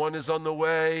 grandchildren. 1 is on the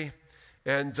way.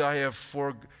 And I have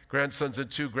 4 grandsons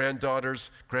and 2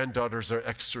 granddaughters. Granddaughters are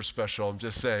extra special, I'm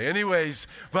just saying. Anyways,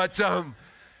 but,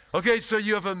 okay, so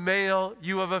you have a male,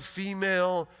 you have a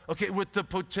female. Okay, with the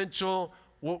potential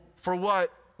for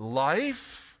what?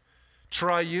 Life?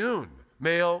 Triune.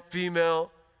 Male,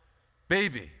 female,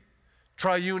 baby.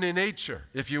 Triune in nature,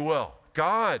 if you will.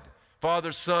 God,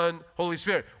 Father, Son, Holy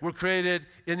Spirit. We're created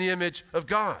in the image of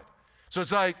God. So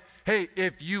it's like, hey,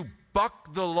 if you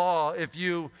buck the law, if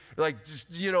you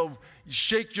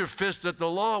shake your fist at the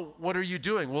law, what are you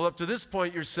doing? Well, up to this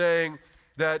point, you're saying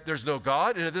that there's no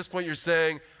God. And at this point, you're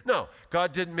saying, no,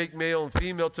 God didn't make male and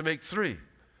female to make 3.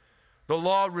 The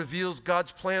law reveals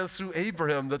God's plan through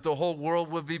Abraham that the whole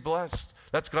world would be blessed.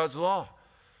 That's God's law.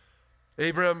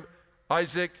 Abraham,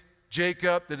 Isaac,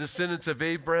 Jacob, the descendants of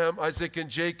Abraham, Isaac and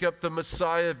Jacob, the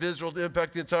Messiah of Israel to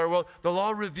impact the entire world. The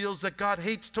law reveals that God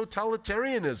hates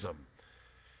totalitarianism.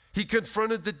 He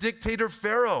confronted the dictator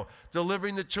Pharaoh,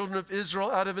 delivering the children of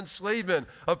Israel out of enslavement,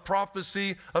 a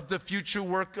prophecy of the future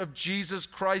work of Jesus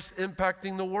Christ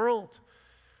impacting the world.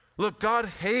 Look, God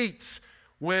hates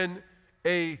when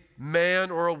a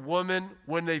man or a woman,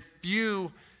 when a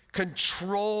few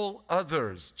control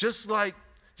others, just like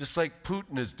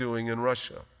Putin is doing in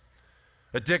Russia.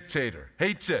 A dictator,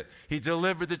 hates it. He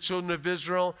delivered the children of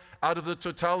Israel out of the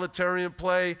totalitarian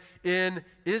play in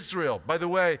Israel. By the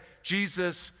way,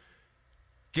 Jesus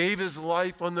gave his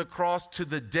life on the cross to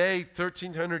the day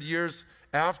 1,300 years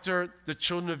after the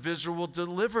children of Israel were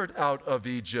delivered out of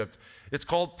Egypt. It's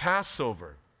called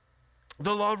Passover.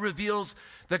 The law reveals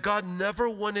that God never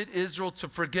wanted Israel to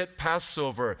forget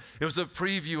Passover. It was a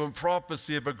preview and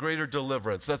prophecy of a greater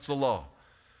deliverance. That's the law.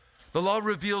 The law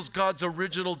reveals God's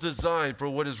original design for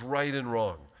what is right and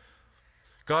wrong.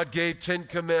 God gave 10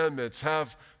 commandments.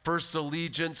 Have first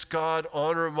allegiance, God,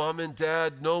 honor mom and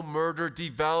dad, no murder,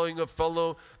 devaluing a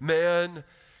fellow man.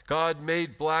 God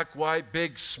made black, white,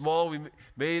 big, small. We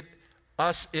made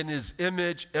us in his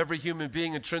image, every human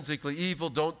being intrinsically evil.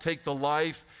 Don't take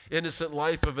the innocent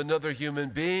life of another human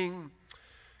being.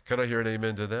 Can I hear an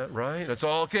amen to that, right? That's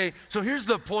all okay. So here's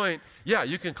the point. Yeah,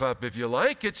 you can clap if you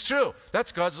like. It's true.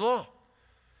 That's God's law.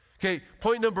 Okay,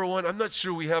 point number 1. I'm not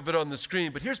sure we have it on the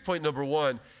screen, but here's point number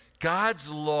 1. God's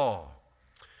law,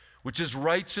 which is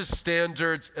righteous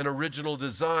standards and original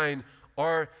design,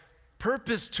 are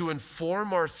purposed to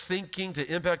inform our thinking,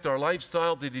 to impact our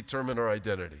lifestyle, to determine our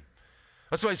identity.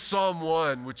 That's why Psalm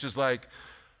 1, which is like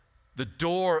the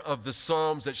door of the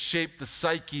Psalms that shaped the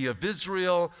psyche of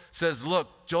Israel, says, look,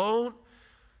 don't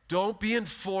be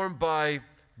informed by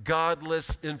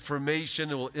godless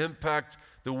information. It will impact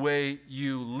the way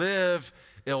you live.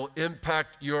 It will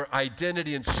impact your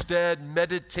identity. Instead,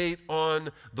 meditate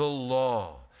on the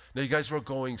law. Now, you guys were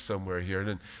going somewhere here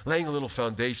and laying a little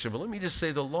foundation, but let me just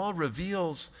say the law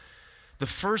reveals the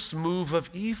first move of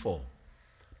evil.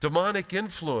 Demonic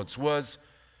influence was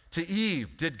to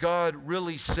Eve. Did God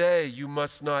really say you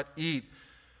must not eat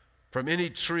from any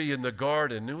tree in the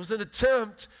garden? It was an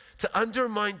attempt to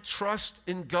undermine trust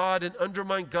in God and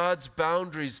undermine God's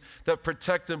boundaries that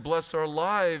protect and bless our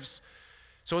lives.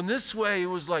 So in this way, it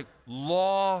was like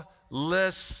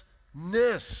lawlessness.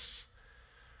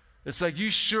 It's like, you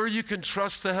sure you can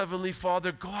trust the Heavenly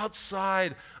Father? Go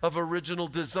outside of original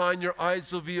design. Your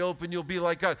eyes will be open. You'll be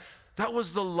like God. That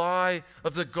was the lie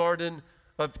of the Garden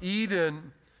of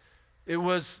Eden. It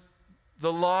was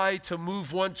the lie to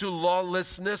move one to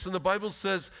lawlessness. And the Bible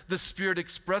says, the Spirit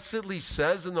expressly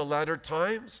says in the latter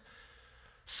times,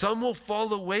 some will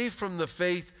fall away from the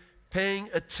faith, paying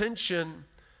attention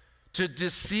to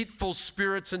deceitful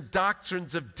spirits and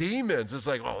doctrines of demons. It's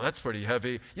like, oh, that's pretty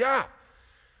heavy. Yeah.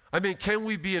 I mean, can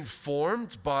we be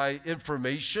informed by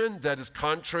information that is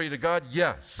contrary to God?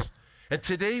 Yes. And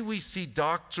today we see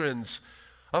doctrines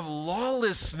of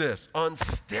lawlessness on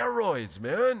steroids,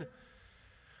 man.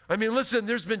 I mean, listen,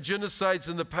 there's been genocides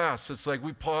in the past. It's like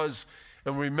we pause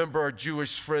and remember our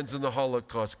Jewish friends in the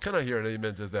Holocaust. Can I hear an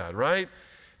amen to that, right?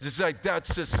 It's like,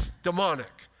 that's just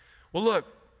demonic. Well, look,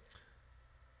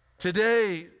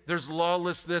 today there's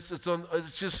lawlessness.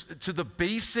 It's just to the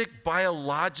basic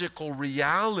biological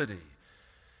reality.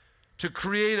 To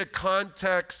create a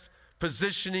context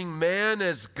positioning man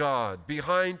as God,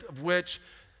 behind which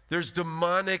there's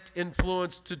demonic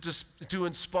influence to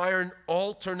inspire an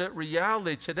alternate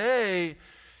reality. Today,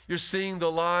 you're seeing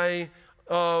the lie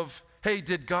of, hey,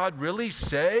 did God really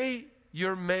say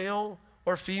you're male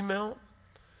or female?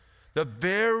 The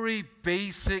very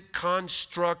basic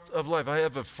construct of life. I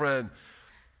have a friend,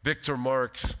 Victor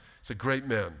Marx. He's a great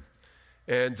man.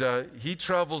 And he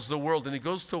travels the world, and he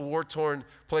goes to war-torn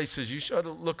places. You should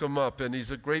look him up, and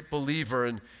he's a great believer.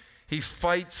 And he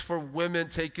fights for women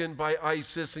taken by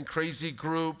ISIS and crazy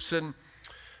groups. And,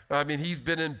 I mean, he's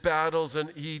been in battles,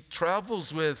 and he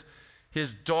travels with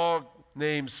his dog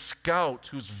named Scout,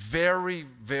 who's very,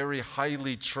 very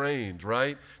highly trained,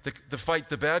 right, to fight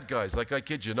the bad guys. Like, I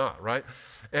kid you not, right?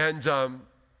 And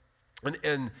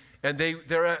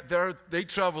they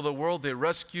travel the world. They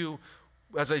rescue,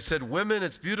 as I said, women.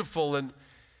 It's beautiful. And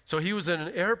so he was in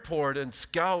an airport, and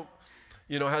Scout,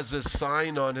 has this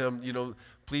sign on him,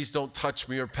 please don't touch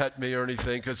me or pet me or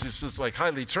anything, because he's just like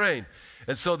highly trained.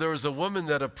 And so there was a woman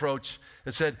that approached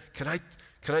and said, can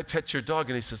I pet your dog?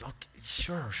 And he says, okay,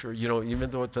 sure, even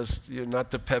though it does,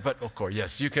 not to pet, but of course,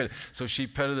 yes, you can. So she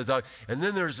petted the dog. And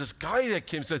then there's this guy that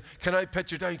came and said, can I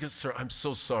pet your dog? He goes, sir, I'm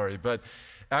so sorry, but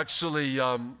actually,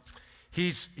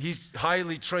 he's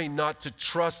highly trained not to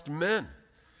trust men.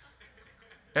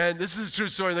 And this is a true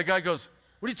story. And the guy goes,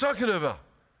 what are you talking about?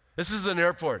 This is an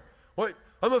airport. What?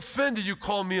 I'm offended you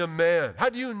call me a man. How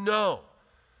do you know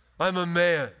I'm a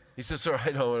man? He says, sir,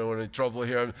 I don't want any trouble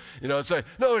here. It's like,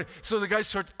 no. So the guy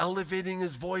starts elevating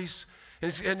his voice.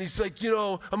 And he's like,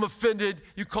 I'm offended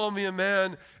you call me a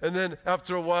man. And then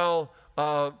after a while,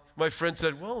 my friend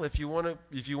said, well, if you want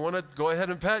to go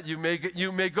ahead and pet, you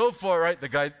may go for it, right? The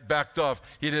guy backed off.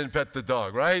 He didn't pet the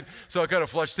dog, right? So it kind of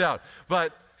flushed out.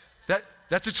 But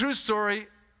that's a true story,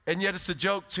 and yet it's a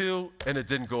joke too, and it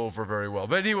didn't go over very well.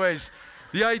 But anyways,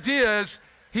 the idea is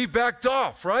he backed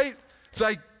off, right? It's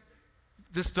like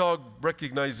this dog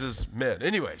recognizes men.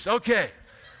 Anyways, okay.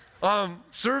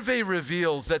 Survey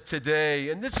reveals that today,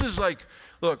 and this is like,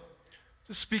 look,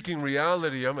 just speaking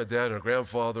reality, I'm a dad and a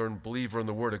grandfather and believer in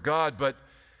the Word of God, but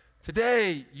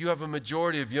today you have a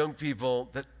majority of young people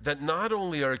that not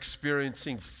only are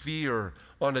experiencing fear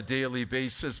on a daily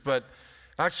basis, but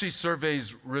actually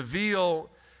surveys reveal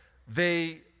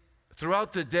they,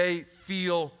 throughout the day,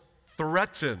 feel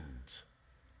threatened.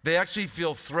 They actually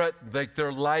feel threatened, like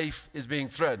their life is being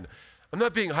threatened. I'm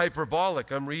not being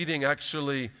hyperbolic. I'm reading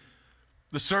actually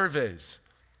the surveys,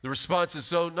 the responses.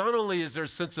 So not only is there a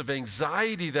sense of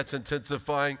anxiety that's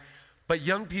intensifying, but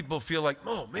young people feel like,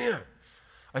 oh man,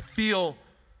 I feel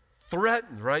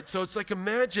threatened, right? So it's like,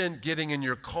 imagine getting in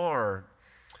your car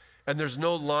and there's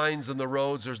no lines in the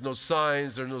roads, there's no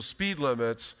signs, there's no speed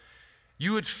limits.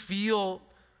 You would feel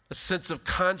a sense of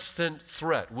constant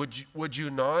threat. Would you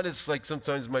not? It's like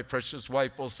sometimes my precious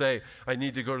wife will say, I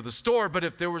need to go to the store, but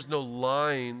if there was no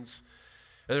lines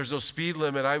and there's no speed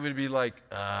limit, I would be like,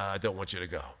 I don't want you to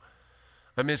go.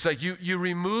 I mean, it's like you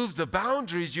remove the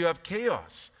boundaries, you have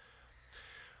chaos.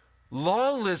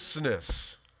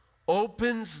 Lawlessness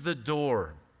opens the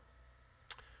door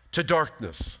to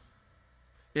darkness.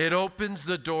 It opens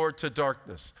the door to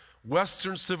darkness.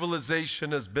 Western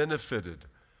civilization has benefited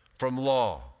from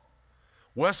law.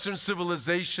 Western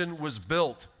civilization was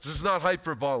built, this is not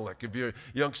hyperbolic if you're a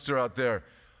youngster out there,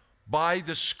 by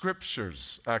the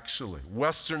scriptures, actually.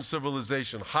 Western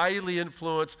civilization, highly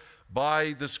influenced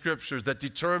by the scriptures that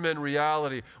determine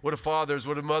reality, what a father is,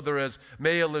 what a mother is,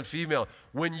 male and female.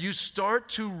 When you start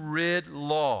to rid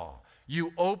law,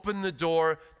 you open the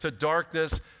door to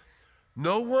darkness.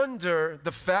 No wonder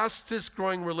the fastest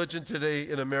growing religion today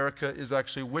in America is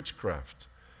actually witchcraft.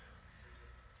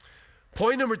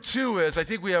 Point number 2 is, I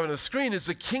think we have on the screen, is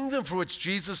the kingdom for which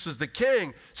Jesus is the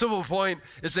king. Simple point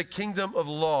is the kingdom of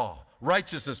law,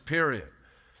 righteousness, period.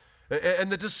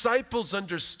 And the disciples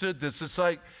understood this. It's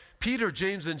like Peter,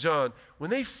 James, and John, when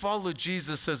they followed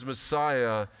Jesus as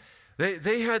Messiah,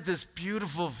 they had this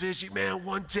beautiful vision. Man,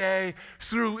 one day,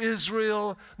 through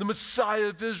Israel, the Messiah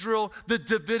of Israel, the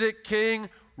Davidic king,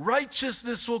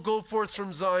 righteousness will go forth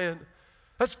from Zion.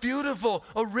 That's beautiful.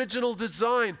 Original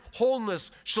design, wholeness,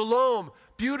 shalom,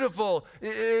 beautiful.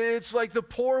 It's like the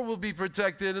poor will be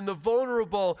protected and the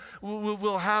vulnerable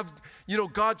will have,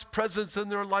 God's presence in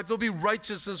their life. There'll be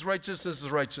righteousness, righteousness,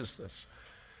 righteousness.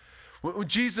 When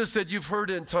Jesus said, you've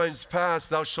heard it in times past,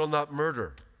 thou shalt not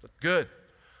murder. Good.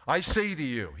 I say to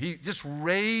you, he just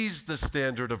raised the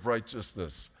standard of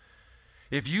righteousness.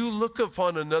 If you look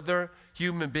upon another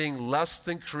human being less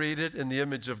than created in the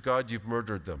image of God, you've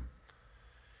murdered them.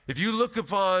 If you look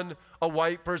upon a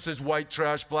white person as white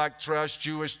trash, black trash,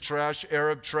 Jewish trash,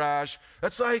 Arab trash,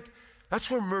 that's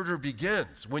where murder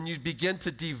begins, when you begin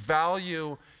to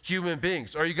devalue human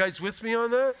beings. Are you guys with me on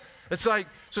that? It's like,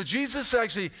 so Jesus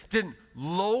actually didn't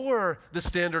lower the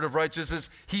standard of righteousness,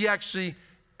 he actually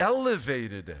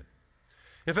elevated it.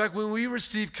 In fact, when we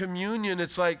receive communion,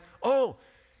 it's like, oh,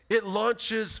 it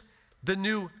launches the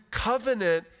new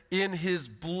covenant in his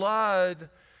blood.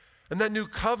 And that new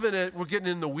covenant, we're getting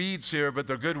in the weeds here, but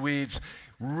they're good weeds,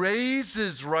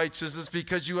 raises righteousness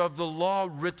because you have the law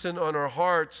written on our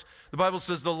hearts. The Bible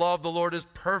says the law of the Lord is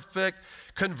perfect,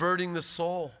 converting the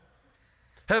soul.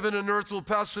 Heaven and earth will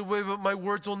pass away, but my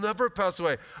words will never pass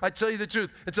away. I tell you the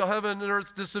truth, until heaven and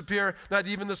earth disappear, not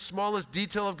even the smallest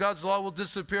detail of God's law will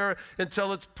disappear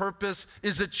until its purpose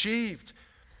is achieved.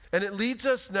 And it leads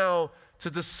us now to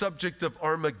the subject of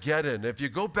Armageddon. If you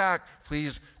go back,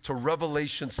 please, to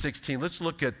Revelation 16, let's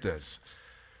look at this.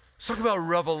 Let's talk about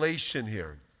Revelation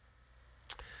here.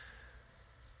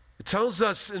 It tells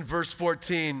us in verse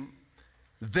 14,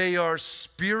 they are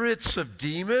spirits of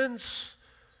demons.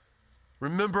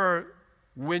 Remember,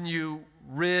 when you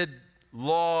read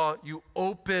law, you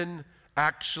open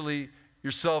actually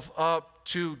yourself up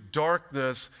to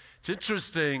darkness. It's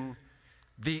interesting.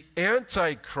 The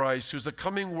Antichrist, who's a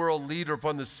coming world leader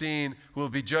upon the scene, who will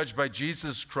be judged by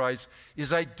Jesus Christ,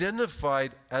 is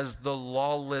identified as the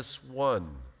lawless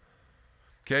one.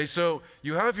 Okay, so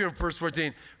you have here in verse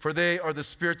 14, for they are the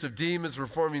spirits of demons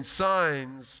performing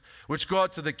signs, which go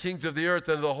out to the kings of the earth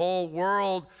and the whole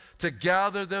world to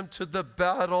gather them to the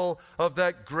battle of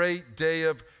that great day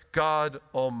of God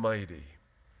Almighty.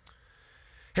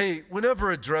 Hey,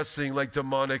 whenever addressing like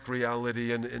demonic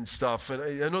reality and stuff,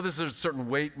 and I know there's a certain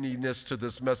weightiness to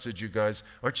this message, you guys.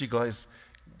 Aren't you guys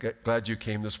glad you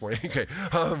came this morning? Okay.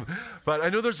 But I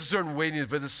know there's a certain weightiness,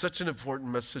 but it's such an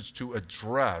important message to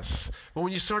address. But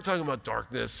when you start talking about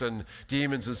darkness and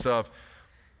demons and stuff,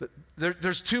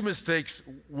 there's two mistakes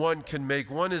one can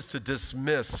make. One is to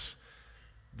dismiss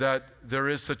that there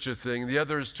is such a thing. The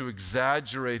other is to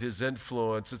exaggerate his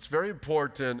influence. It's very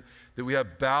important that we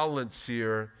have balance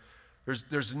here.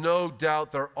 There's no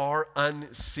doubt there are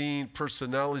unseen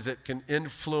personalities that can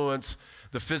influence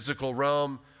the physical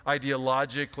realm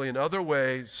ideologically in other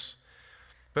ways.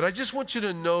 But I just want you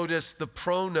to notice the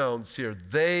pronouns here.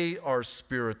 They are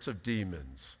spirits of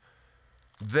demons.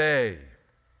 They.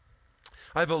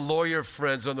 I have a lawyer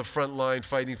friends on the front line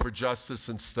fighting for justice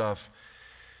and stuff.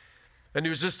 And he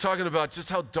was just talking about just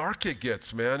how dark it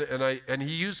gets, man. And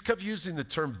he kept using the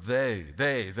term they.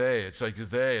 It's like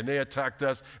they. And they attacked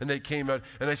us, and they came out.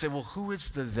 And I said, well, who is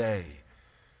the they?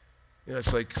 You know,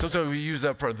 it's like sometimes we use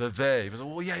that part, the they. He said,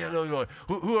 well, no.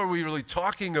 Who are we really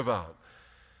talking about?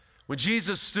 When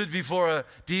Jesus stood before a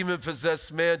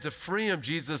demon-possessed man to free him,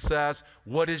 Jesus asked,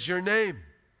 what is your name?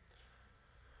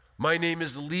 My name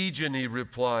is Legion, he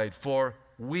replied, for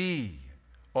we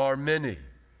are many.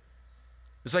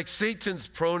 It's like Satan's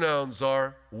pronouns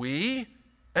are we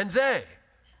and they.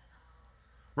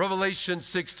 Revelation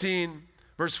 16,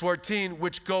 verse 14,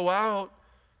 which go out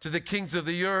to the kings of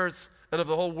the earth and of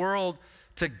the whole world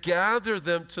to gather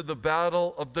them to the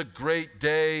battle of the great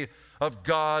day of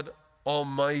God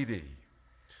Almighty.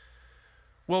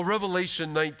 Well,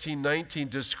 Revelation 19:19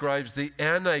 describes the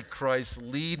Antichrist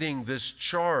leading this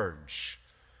charge.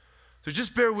 So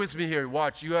just bear with me here.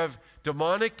 Watch. You have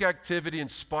demonic activity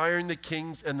inspiring the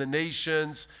kings and the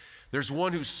nations. There's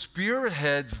one who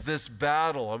spearheads this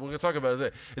battle. And we're going to talk about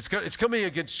it. It's coming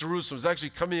against Jerusalem. It's actually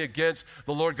coming against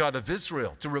the Lord God of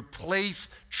Israel to replace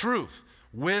truth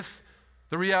with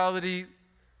the reality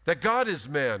that God is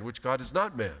man, which God is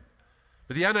not man.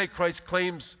 But the Antichrist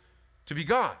claims to be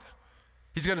God.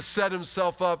 He's going to set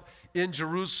himself up in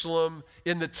Jerusalem,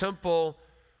 in the temple,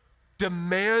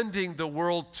 demanding the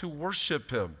world to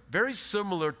worship him. Very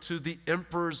similar to the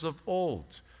emperors of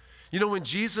old. You know, when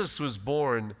Jesus was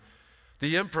born,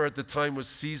 the emperor at the time was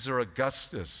Caesar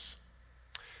Augustus.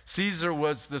 Caesar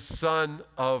was the son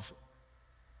of,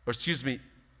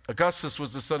 Augustus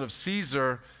was the son of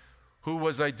Caesar, who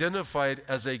was identified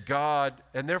as a god,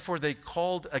 and therefore they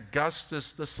called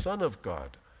Augustus the son of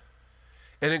God.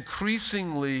 And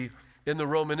increasingly in the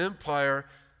Roman Empire,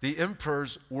 the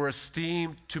emperors were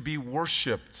esteemed to be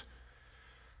worshipped.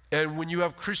 And when you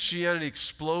have Christianity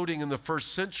exploding in the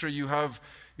first century, you have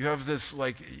this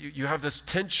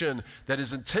tension that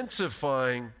is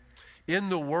intensifying in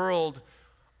the world.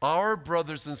 Our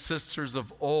brothers and sisters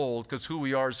of old, because who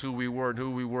we are is who we were, and who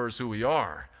we were is who we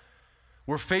are.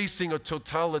 We're facing a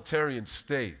totalitarian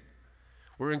state.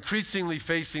 We're increasingly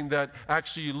facing that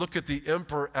actually you look at the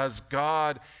emperor as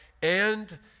God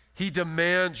and he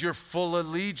demands your full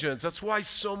allegiance. That's why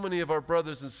so many of our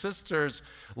brothers and sisters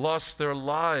lost their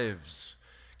lives,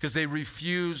 because they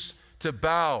refused to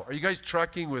bow. Are you guys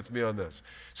tracking with me on this?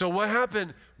 So what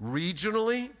happened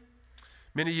regionally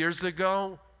many years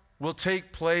ago will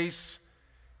take place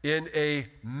in a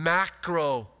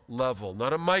macro level,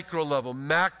 not a micro level,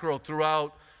 macro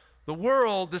throughout the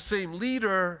world. The same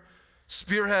leader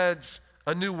spearheads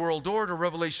a new world order.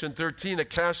 Revelation 13, a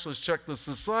cashless, checkless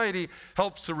society,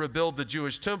 helps to rebuild the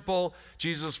Jewish temple.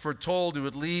 Jesus foretold it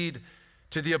would lead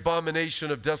to the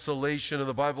abomination of desolation. And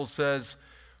the Bible says,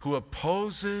 who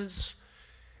opposes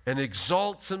and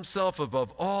exalts himself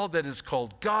above all that is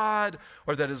called God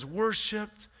or that is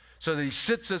worshiped, so that he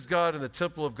sits as God in the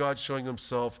temple of God, showing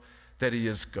himself that he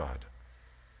is God.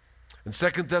 And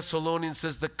 2 Thessalonians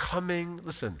says, the coming,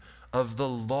 listen, of the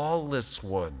lawless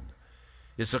one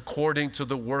is according to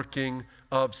the working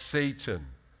of Satan.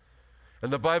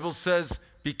 And the Bible says,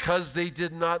 because they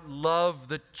did not love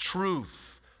the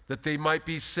truth, that they might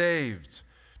be saved.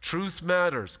 Truth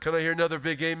matters. Can I hear another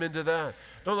big amen to that?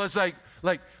 No, it's like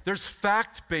there's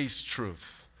fact-based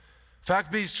truth.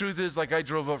 Fact-based truth is, like I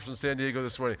drove up from San Diego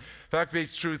this morning.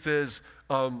 Fact-based truth is,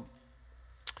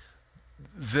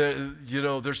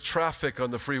 there's traffic on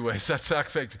the freeways. That's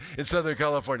fact in Southern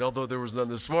California, although there was none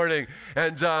this morning.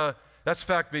 And that's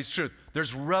fact-based truth.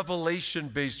 There's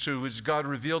revelation-based truth, which God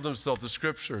revealed himself, the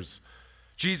scriptures.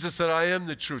 Jesus said, I am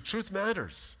the truth. Truth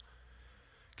matters.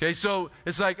 Okay, so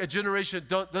it's like a generation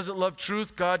doesn't love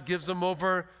truth. God gives them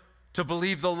over to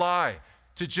believe the lie,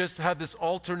 to just have this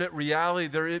alternate reality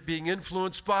they're being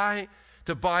influenced by,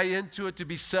 to buy into it, to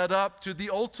be set up to the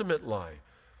ultimate lie.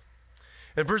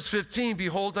 And verse 15,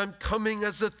 behold, I'm coming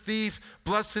as a thief.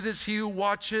 Blessed is he who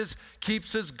watches,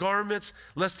 keeps his garments,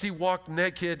 lest he walk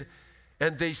naked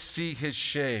and they see his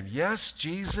shame. Yes,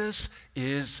 Jesus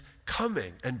is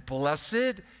coming, and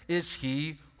blessed is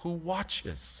he who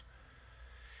watches.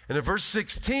 And in verse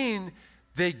 16,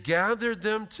 they gathered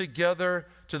them together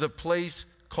to the place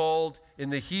called in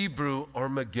the Hebrew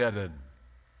Armageddon.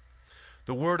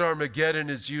 The word Armageddon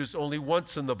is used only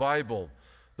once in the Bible.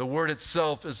 The word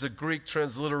itself is the Greek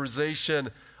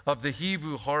transliteration of the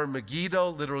Hebrew Har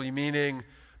Megiddo, literally meaning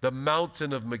the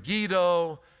mountain of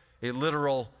Megiddo, a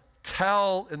literal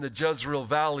tell in the Jezreel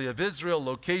Valley of Israel,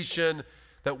 location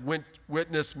that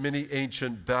witnessed many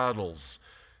ancient battles.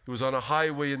 It was on a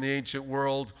highway in the ancient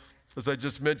world. As I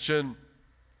just mentioned,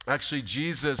 actually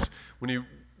Jesus, when he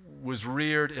was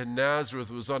reared in Nazareth,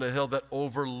 was on a hill that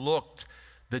overlooked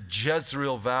the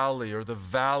Jezreel Valley, or the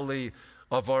Valley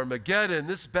of Armageddon.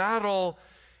 This battle,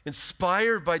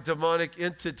 inspired by demonic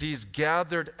entities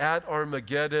gathered at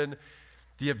Armageddon,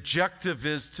 the objective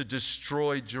is to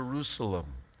destroy Jerusalem.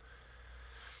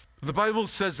 The Bible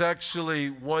says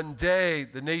actually one day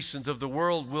the nations of the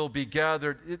world will be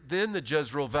gathered in the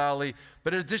Jezreel Valley.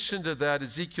 But in addition to that,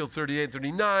 Ezekiel 38 and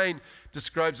 39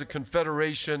 describes a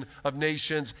confederation of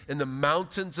nations in the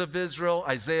mountains of Israel.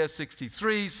 Isaiah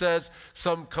 63 says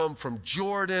some come from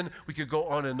Jordan. We could go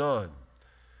on and on.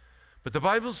 But the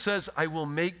Bible says, I will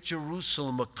make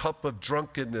Jerusalem a cup of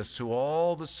drunkenness to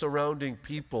all the surrounding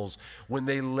peoples when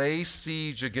they lay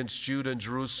siege against Judah and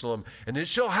Jerusalem. And it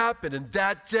shall happen in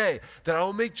that day that I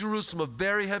will make Jerusalem a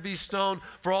very heavy stone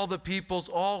for all the peoples.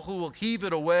 All who will heave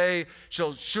it away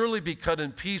shall surely be cut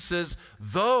in pieces,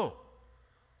 though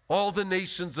all the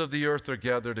nations of the earth are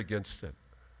gathered against it.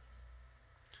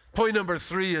 Point number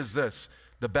 3 is this.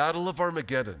 The Battle of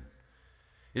Armageddon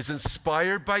is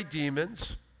inspired by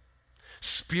demons,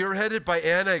 spearheaded by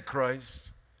Antichrist,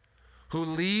 who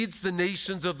leads the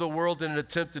nations of the world in an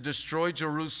attempt to destroy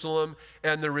Jerusalem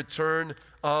and the return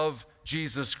of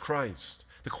Jesus Christ.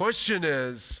 The question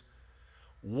is,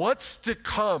 what's to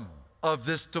come of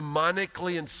this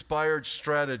demonically inspired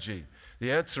strategy?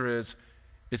 The answer is,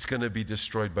 it's going to be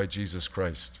destroyed by Jesus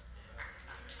Christ.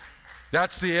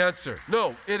 That's the answer.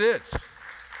 No, it is.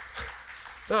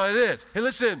 No, it is. Hey,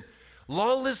 listen,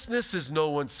 lawlessness is no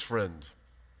one's friend.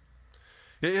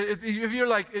 If you're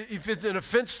like, if it's an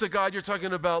offense to God, you're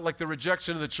talking about like the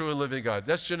rejection of the true and living God.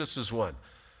 That's Genesis 1.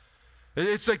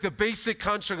 It's like the basic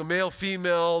construct of male,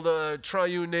 female, the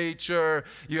triune nature,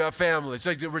 you have family. It's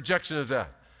like the rejection of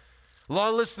that.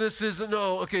 Lawlessness is,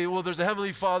 no, okay, well, there's a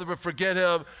heavenly Father, but forget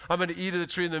him. I'm going to eat of the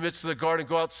tree in the midst of the garden,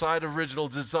 go outside of original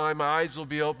design. My eyes will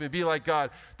be open, be like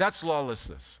God. That's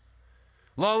lawlessness.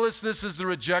 Lawlessness is the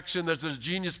rejection. There's a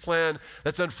genius plan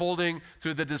that's unfolding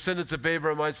through the descendants of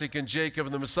Abraham, Isaac, and Jacob,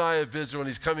 and the Messiah of Israel, and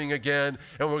he's coming again,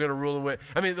 and we're going to rule away.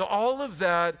 I mean, all of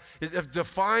that, of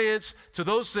defiance to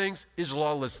those things, is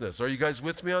lawlessness. Are you guys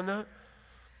with me on that?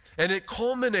 And it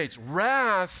culminates.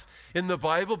 Wrath in the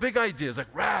Bible, big ideas like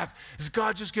wrath. Is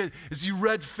God just good? Is he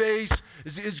red faced?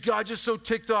 Is God just so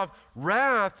ticked off?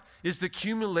 Wrath is the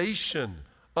accumulation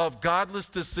of godless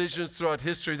decisions throughout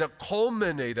history that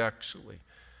culminate, actually,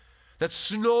 that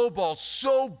snowball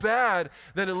so bad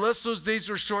that unless those days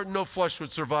were shortened, no flesh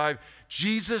would survive.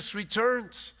 Jesus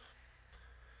returns.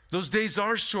 Those days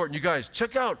are shortened. You guys,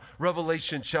 check out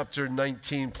Revelation chapter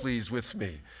 19, please, with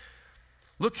me.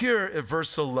 Look here at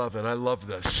verse 11. I love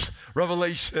this.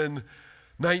 Revelation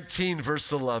 19,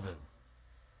 verse 11.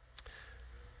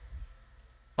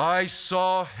 I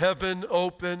saw heaven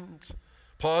opened.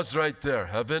 Pause right there.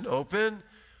 Heaven open.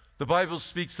 The Bible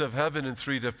speaks of heaven in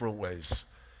three different ways.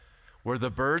 Where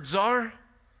the birds are,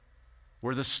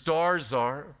 where the stars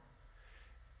are,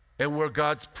 and where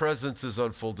God's presence is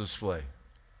on full display.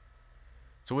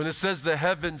 So when it says the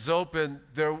heavens open,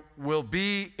 there will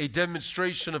be a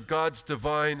demonstration of God's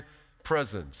divine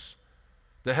presence.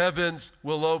 The heavens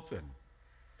will open.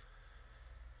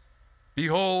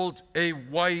 Behold, a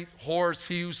white horse.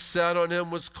 He who sat on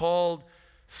him was called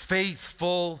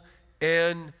Faithful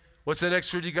and, what's the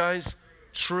next word, you guys?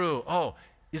 True. Oh,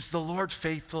 is the Lord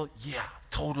faithful? Yeah,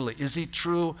 totally. Is he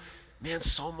true? Man,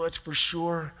 so much for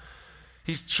sure.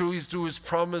 He's true. He's through his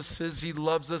promises. He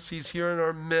loves us. He's here in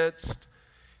our midst.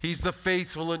 He's the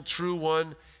faithful and true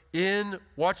one. In,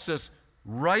 watch this,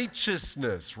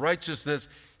 righteousness. Righteousness.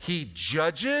 He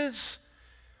judges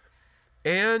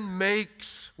and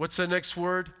makes, what's the next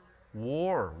word?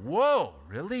 War. Whoa,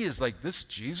 really? Is like this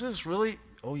Jesus really?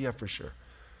 Oh yeah, for sure.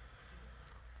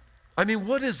 I mean,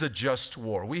 what is a just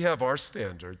war? We have our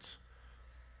standards.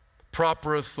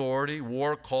 Proper authority,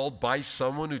 war called by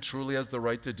someone who truly has the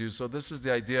right to do so. This is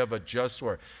the idea of a just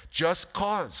war. Just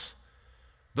cause.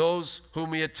 Those whom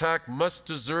we attack must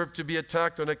deserve to be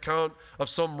attacked on account of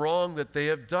some wrong that they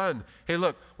have done. Hey,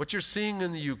 look, what you're seeing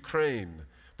in the Ukraine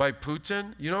by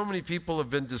Putin, you know how many people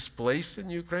have been displaced in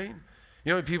Ukraine?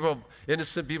 You know how many people,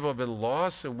 innocent people have been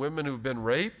lost and women who've been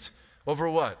raped? Over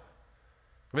what?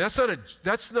 I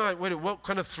mean, what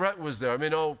kind of threat was there? I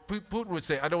mean, Putin would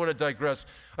say, I don't want to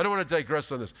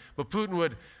digress on this, but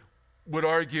Putin would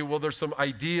argue, well, there's some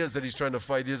ideas that he's trying to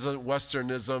fight. He doesn't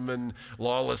Westernism and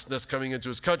lawlessness coming into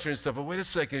his country and stuff, but wait a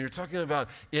second, you're talking about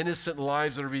innocent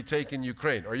lives that are being taken in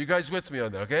Ukraine. Are you guys with me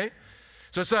on that, okay?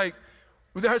 So it's like,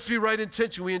 there has to be right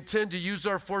intention. We intend to use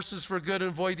our forces for good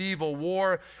and avoid evil.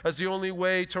 War as the only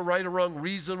way to right or wrong,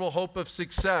 reasonable hope of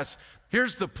success.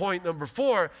 Here's the point number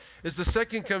 4, is the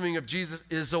second coming of Jesus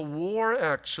is a war,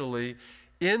 actually,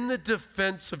 in the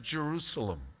defense of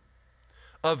Jerusalem,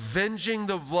 avenging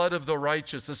the blood of the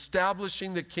righteous,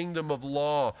 establishing the kingdom of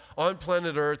law on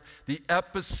planet Earth, the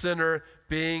epicenter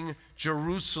being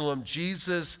Jerusalem.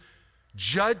 Jesus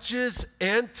judges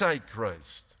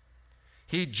Antichrist.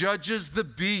 He judges the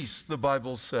beast, the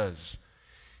Bible says,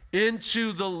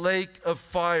 into the lake of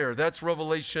fire. That's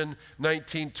Revelation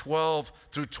 19:12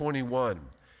 through 21.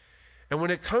 And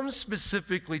when it comes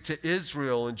specifically to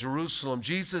Israel and Jerusalem,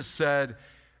 Jesus said,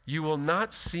 you will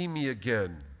not see me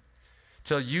again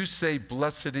till you say,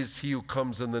 blessed is he who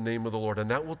comes in the name of the Lord.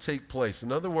 And that will take place.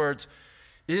 In other words,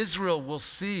 Israel will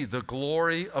see the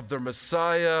glory of their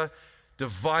Messiah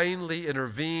divinely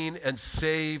intervene and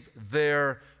save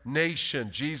their nation.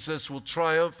 Jesus will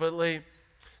triumphantly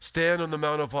stand on the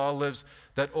Mount of Olives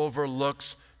that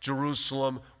overlooks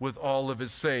Jerusalem with all of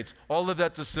his saints. All of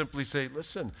that to simply say,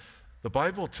 listen, the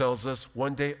Bible tells us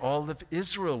one day all of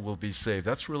Israel will be saved.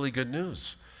 That's really good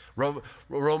news.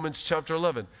 Romans chapter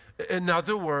 11. In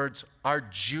other words, our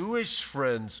Jewish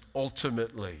friends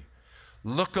ultimately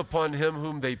look upon him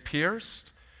whom they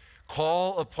pierced,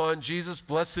 call upon Jesus.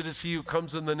 Blessed is he who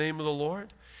comes in the name of the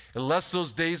Lord. Unless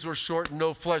those days were shortened,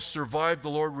 no flesh survived, the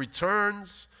Lord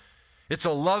returns. It's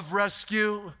a love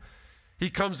rescue. He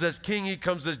comes as king, he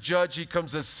comes as judge, he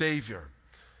comes as savior.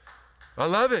 I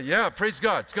love it. Yeah, praise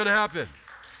God. It's going to happen.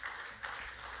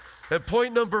 And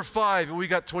point number 5, and we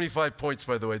got 25 points,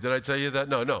 by the way. Did I tell you that?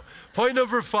 No. Point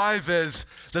number 5 is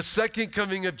the second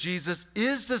coming of Jesus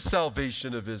is the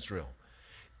salvation of Israel.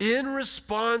 In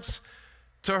response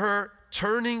to her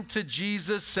turning to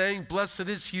Jesus, saying, blessed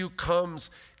is he who comes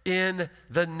in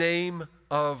the name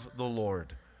of the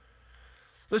Lord.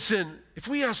 Listen, if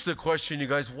we ask the question, you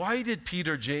guys, why did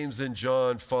Peter, James, and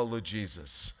John follow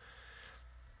Jesus?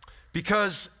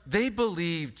 Because they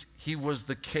believed he was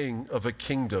the king of a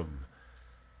kingdom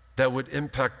that would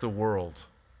impact the world.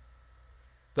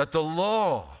 that the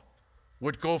law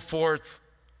would go forth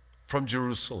from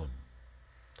Jerusalem.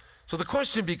 So the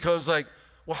question becomes like,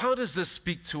 well, how does this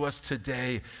speak to us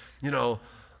today? You know,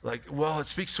 like, well, it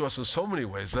speaks to us in so many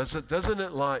ways. Doesn't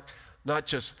it like not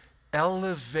just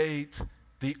elevate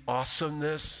the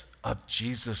awesomeness of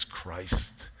Jesus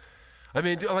Christ? I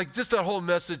mean, like just that whole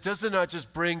message, does it not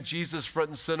just bring Jesus front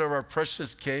and center of our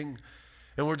precious King?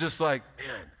 And we're just like,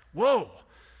 man, whoa,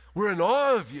 we're in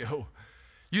awe of you.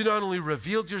 You not only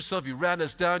revealed yourself, you ran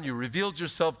us down, you revealed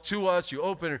yourself to us, you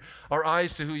opened our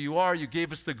eyes to who you are, you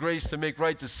gave us the grace to make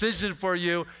right decision for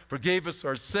you, forgave us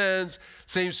our sins.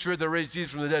 Same Spirit that raised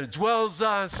Jesus from the dead dwells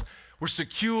us. We're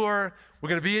secure. We're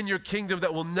going to be in your kingdom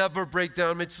that will never break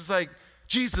down. It's just like,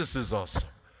 Jesus is awesome.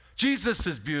 Jesus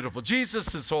is beautiful.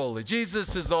 Jesus is holy.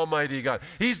 Jesus is Almighty God.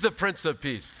 He's the Prince of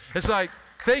Peace. It's like,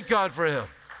 thank God for him.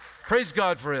 Praise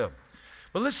God for him.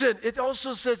 But listen, it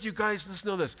also says, you guys, let's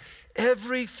know this.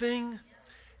 Everything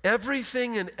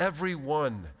and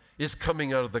everyone is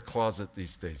coming out of the closet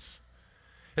these days.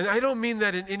 And I don't mean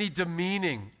that in any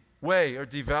demeaning way or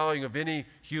devaluing of any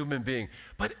human being,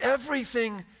 but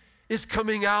everything is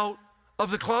coming out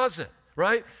of the closet,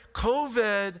 right?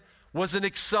 COVID was an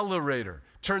accelerator.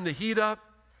 Turned the heat up.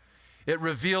 It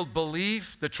revealed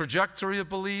belief, the trajectory of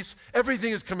beliefs.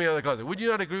 Everything is coming out of the closet. Would you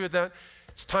not agree with that?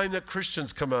 It's time that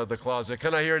Christians come out of the closet.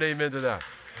 Can I hear an amen to that?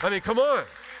 I mean, come on.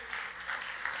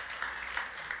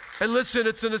 And listen,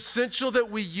 it's an essential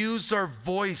that we use our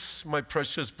voice, my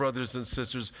precious brothers and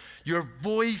sisters. Your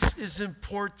voice is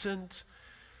important.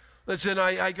 Listen,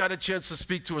 I got a chance to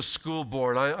speak to a school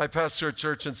board. I pastor a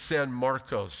church in San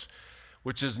Marcos,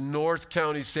 which is North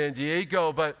County, San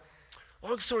Diego. But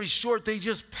long story short, they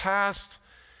just passed,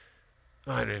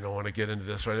 I don't want to get into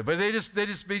this right now, but they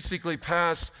just basically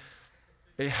passed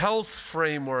a health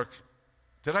framework.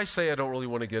 Did I say I don't really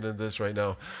want to get into this right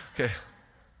now? Okay.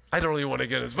 I don't really want to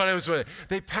get into this, but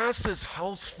they passed this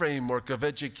health framework of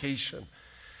education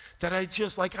that I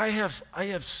just, like I have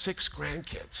 6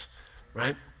 grandkids,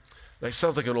 right? That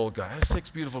sounds like an old guy. I have 6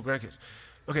 beautiful grandkids.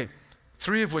 Okay,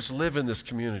 3 of which live in this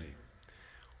community.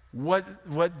 What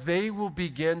they will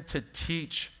begin to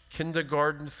teach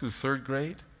kindergarten through 3rd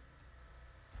grade,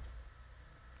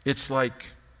 it's like,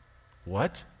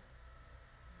 what?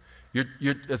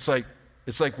 It's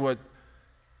like what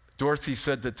Dorothy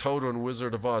said to Toto in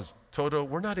Wizard of Oz. Toto,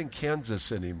 we're not in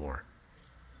Kansas anymore.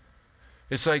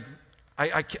 It's like,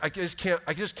 I just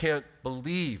can't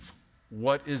believe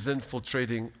what is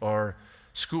infiltrating our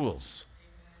schools.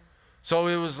 So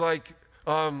it was like,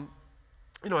 I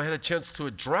had a chance to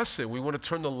address it. We want to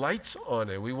turn the lights on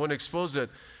it. We want to expose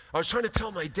it. I was trying to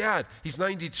tell my dad, he's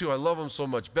 92, I love him so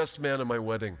much, best man at my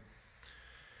wedding.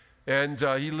 And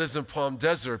he lives in Palm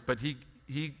Desert, but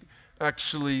he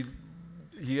actually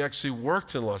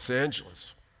worked in Los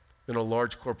Angeles in a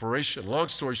large corporation. Long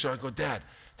story short, I go, Dad,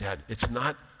 it's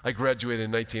not, I graduated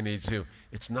in 1982.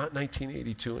 It's not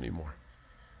 1982 anymore.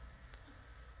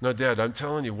 No, Dad, I'm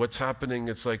telling you, what's happening,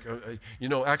 it's like,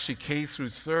 actually K through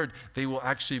 3rd, they will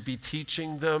actually be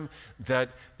teaching them that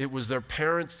it was their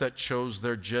parents that chose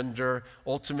their gender.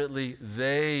 Ultimately,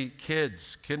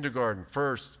 kids, kindergarten,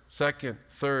 1st, 2nd,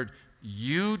 3rd,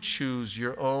 you choose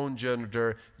your own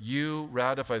gender, you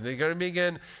ratify. They're going to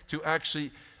begin to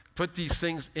actually put these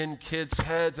things in kids'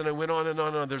 heads, and I went on and on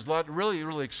and on. There's a lot really,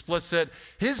 really explicit.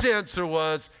 His answer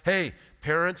was, hey,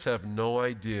 parents have no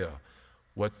idea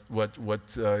what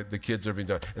the kids are being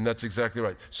done. And that's exactly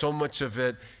right. So much of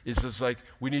it is just like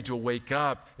we need to wake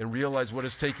up and realize what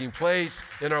is taking place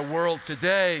in our world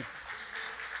today.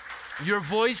 Your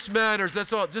voice matters.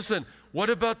 That's all. Listen, what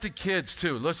about the kids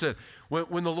too? Listen,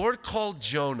 when the Lord called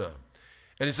Jonah,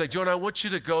 and he's like, Jonah, I want you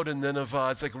to go to Nineveh.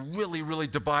 It's like a really, really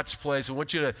debauched place. I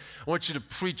want you to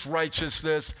preach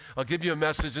righteousness. I'll give you a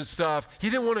message and stuff. He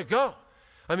didn't want to go.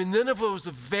 I mean, Nineveh was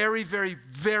a very, very,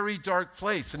 very dark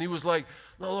place. And he was like,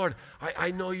 no, Lord,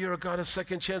 I know you're a God of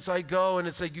second chance. I go. And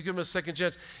it's like, you give him a second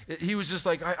chance. He was just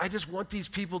like, I just want these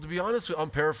people to be honest with you. I'm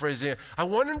paraphrasing it. I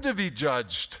want them to be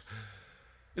judged.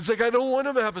 It's like, I don't want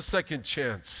them to have a second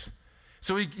chance.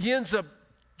 So he ends up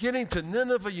getting to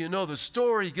Nineveh. You know the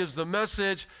story. He gives the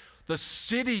message. The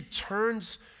city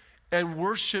turns and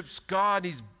worships God.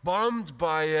 He's bummed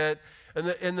by it.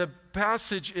 And the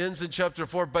passage ends in chapter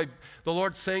 4 by the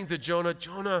Lord saying to Jonah,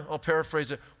 I'll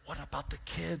paraphrase it, what about the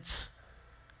kids?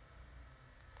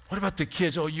 What about the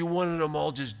kids? Oh, you wanted them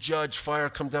all just judged, fire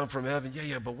come down from heaven.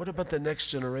 Yeah, but what about the next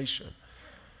generation?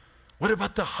 What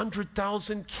about the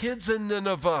 100,000 kids in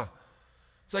Nineveh?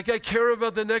 It's like, I care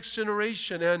about the next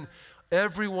generation. And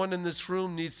everyone in this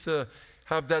room needs to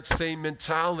have that same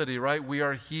mentality, right? We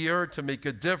are here to make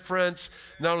a difference,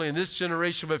 not only in this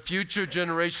generation, but future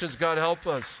generations. God help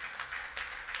us.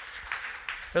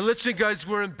 And listen, guys,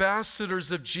 we're ambassadors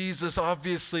of Jesus.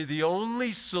 Obviously, the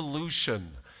only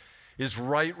solution is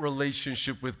right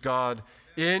relationship with God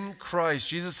in Christ.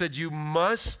 Jesus said, you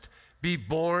must be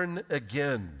born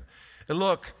again. And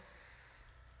look,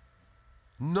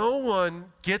 no one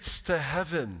gets to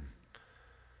heaven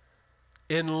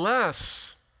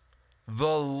unless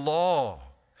the law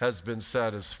has been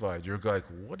satisfied. You're like,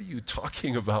 what are you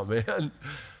talking about, man?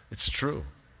 It's true.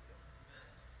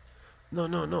 No.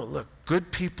 Look,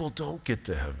 good people don't get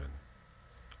to heaven.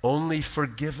 Only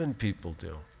forgiven people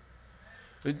do.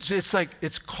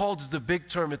 It's called the big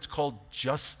term, it's called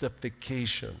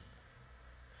justification.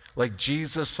 Like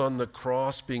Jesus on the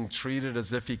cross being treated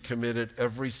as if he committed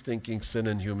every stinking sin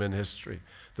in human history.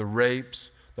 The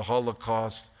rapes, the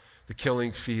Holocaust, the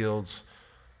killing fields,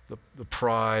 the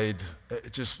pride,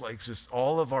 just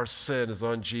all of our sin is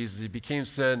on Jesus. He became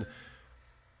sin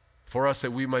for us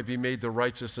that we might be made the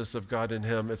righteousness of God in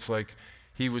him. It's like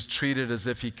he was treated as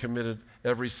if he committed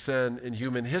every sin in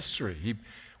human history.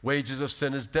 Wages of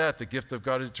sin is death. The gift of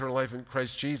God is eternal life in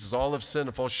Christ Jesus. All of sin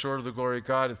and fall short of the glory of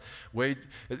God.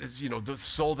 The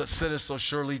soul that sinneth shall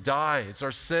surely die. It's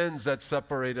our sins that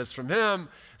separate us from him.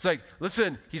 It's like,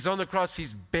 listen, he's on the cross.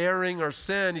 He's bearing our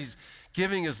sin. He's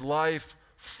giving his life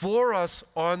for us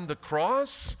on the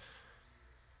cross.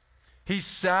 He's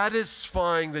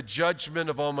satisfying the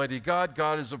judgment of Almighty God.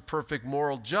 God is a perfect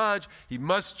moral judge. He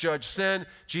must judge sin.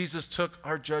 Jesus took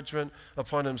our judgment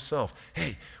upon himself.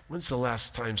 Hey, when's the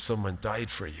last time someone died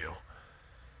for you?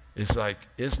 It's like,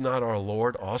 is not our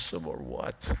Lord awesome or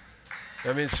what?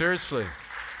 I mean, seriously.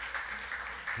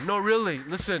 No, really,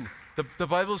 listen, the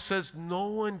Bible says no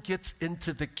one gets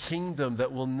into the kingdom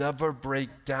that will never break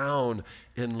down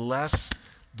unless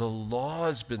the law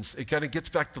has been, it kind of gets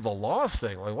back to the law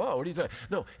thing. Like, wow, what do you think?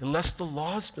 No, unless the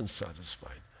law has been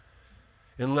satisfied.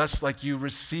 Unless, like, you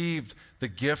received the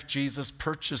gift Jesus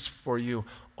purchased for you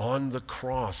on the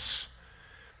cross,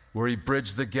 where he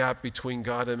bridged the gap between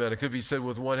God and man. It could be said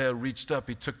with one hand reached up,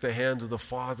 he took the hand of the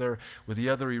Father. With the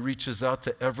other, he reaches out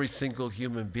to every single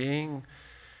human being.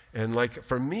 And like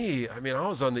for me, I mean, I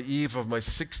was on the eve of my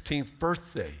 16th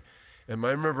birthday. And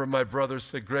I remember my brother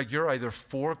said, Greg, you're either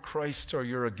for Christ or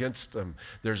you're against him.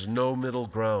 There's no middle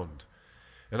ground.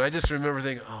 And I just remember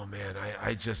thinking, oh man,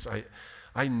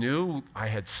 I knew I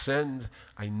had sinned.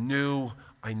 I knew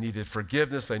I needed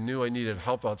forgiveness. I knew I needed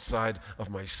help outside of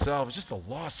myself. I was just a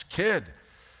lost kid.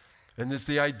 And there's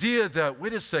the idea that,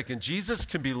 wait a second, Jesus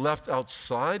can be left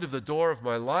outside of the door of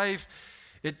my life.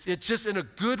 It just, in a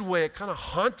good way, it kind of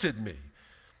haunted me.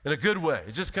 In a good way.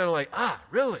 It's just kind of like,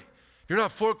 really? You're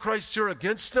not for Christ, you're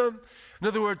against him? In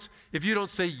other words, if you don't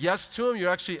say yes to him, you're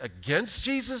actually against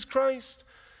Jesus Christ?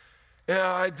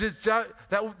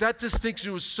 That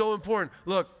distinction was so important.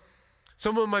 Look,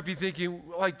 someone might be thinking,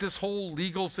 like this whole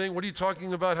legal thing, what are you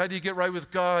talking about? How do you get right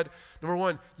with God? Number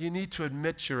one, you need to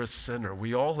admit you're a sinner.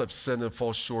 We all have sinned and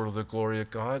fall short of the glory of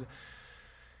God.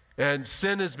 And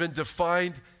sin has been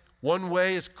defined one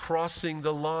way is crossing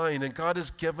the line, and God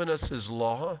has given us his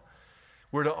law.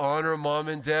 We're to honor mom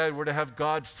and dad. We're to have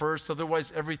God first.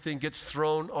 Otherwise, everything gets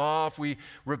thrown off. We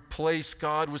replace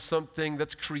God with something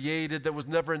that's created that was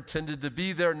never intended to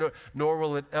be there, nor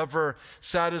will it ever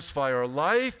satisfy our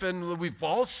life. And we've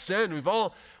all sinned. We've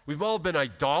all been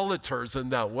idolaters in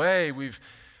that way. We've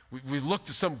looked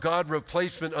to some God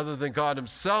replacement other than God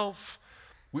himself.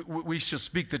 We should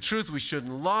speak the truth. We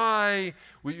shouldn't lie.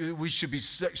 We should be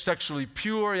sexually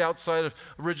pure outside of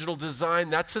original design.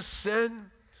 That's a sin.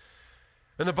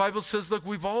 And the Bible says, look,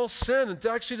 we've all sinned. And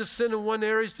actually to sin in one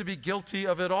area is to be guilty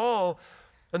of it all.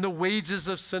 And the wages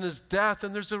of sin is death.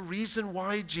 And there's a reason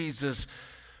why Jesus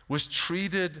was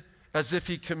treated as if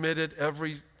he committed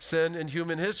every sin in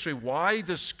human history. Why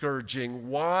the scourging?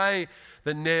 Why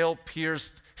the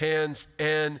nail-pierced hands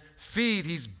and feet?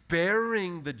 He's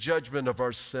bearing the judgment of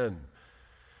our sin.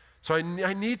 So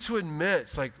I need to admit,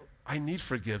 it's like, I need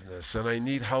forgiveness and I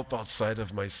need help outside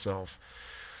of myself.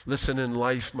 Listen, in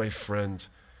life, my friend,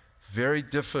 it's very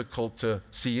difficult to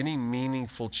see any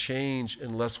meaningful change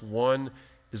unless one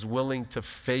is willing to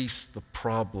face the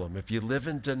problem. If you live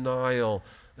in denial,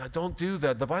 now don't do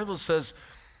that. The Bible says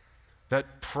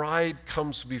that pride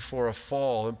comes before a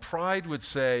fall, and pride would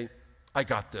say, I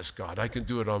got this, God. I can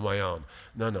do it on my own.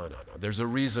 No. There's a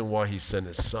reason why he sent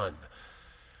his son.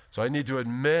 So I need to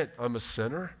admit I'm a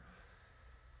sinner.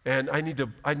 And I need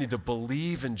to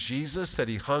believe in Jesus, that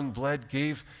he hung, bled,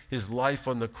 gave his life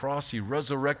on the cross. He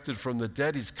resurrected from the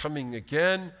dead. He's coming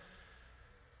again.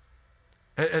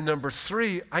 And number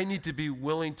 3, I need to be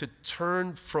willing to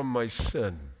turn from my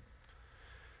sin.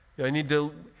 I need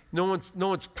to, no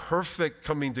one's perfect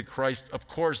coming to Christ. Of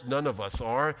course, none of us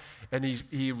are. And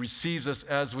he receives us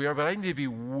as we are. But I need to be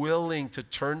willing to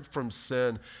turn from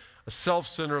sin, a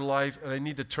self-centered life, and I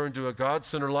need to turn to a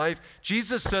God-centered life.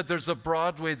 Jesus said there's a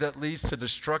broad way that leads to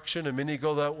destruction, and many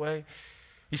go that way.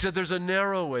 He said there's a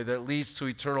narrow way that leads to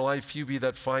eternal life, few be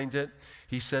that find it.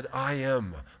 He said, I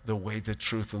am the way, the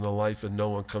truth, and the life, and no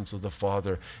one comes to the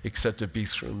Father except to be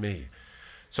through me.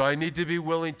 So I need to be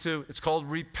willing to, it's called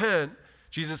repent.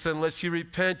 Jesus said, unless you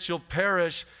repent, you'll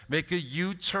perish. Make a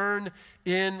U-turn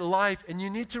in life, and you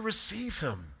need to receive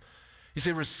him. You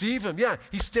say, receive him? Yeah,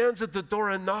 he stands at the door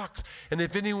and knocks. And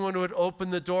if anyone would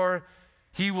open the door,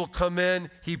 he will come in.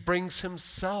 He brings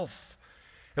himself.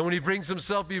 And when he brings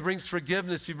himself, he brings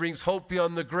forgiveness. He brings hope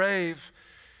beyond the grave.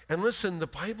 And listen, the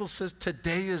Bible says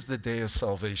today is the day of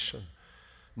salvation.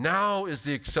 Now is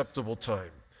the acceptable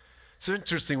time. It's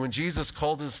interesting, when Jesus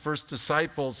called his first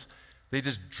disciples, they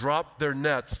just dropped their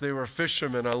nets. They were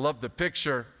fishermen. I love the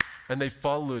picture. And they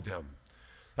followed him.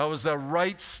 That was the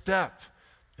right step.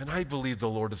 And I believe the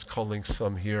Lord is calling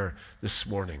some here this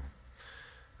morning.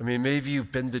 I mean, maybe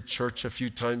you've been to church a few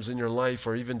times in your life,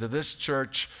 or even to this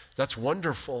church. That's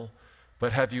wonderful.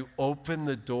 But have you opened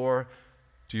the door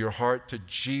to your heart to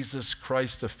Jesus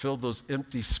Christ to fill those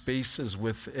empty spaces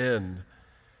within?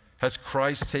 Has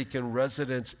Christ taken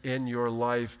residence in your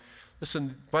life? Listen,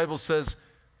 the Bible says,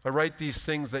 I write these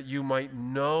things that you might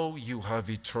know you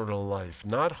have eternal life.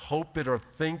 Not hope it or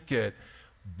think it,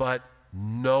 but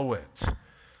know it.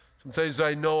 Sometimes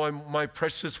I know my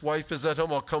precious wife is at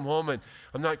home. I'll come home and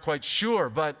I'm not quite sure,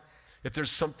 but if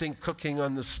there's something cooking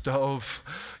on the stove,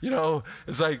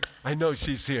 it's like, I know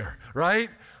she's here, right?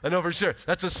 I know for sure.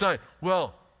 That's a sign.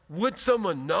 Well, would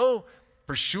someone know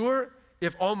for sure?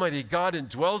 If Almighty God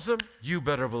indwells them, you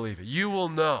better believe it. You will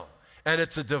know. And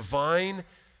it's a divine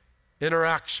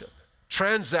interaction,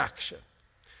 transaction.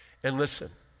 And listen,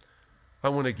 I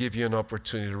want to give you an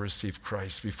opportunity to receive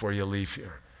Christ before you leave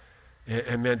here.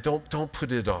 And man, don't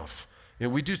put it off.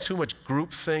 We do too much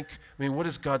groupthink. I mean, what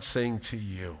is God saying to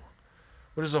you?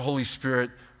 What is the Holy Spirit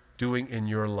doing in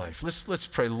your life? Let's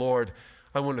pray. Lord,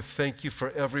 I want to thank you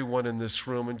for everyone in this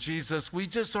room. And Jesus, we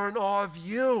just are in awe of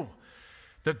you,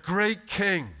 the great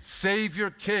King, Savior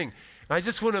King. And I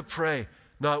just want to pray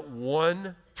not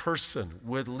one person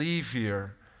would leave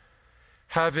here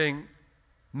having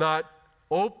not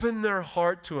opened their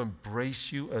heart to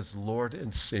embrace you as Lord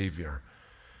and Savior.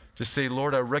 Just say,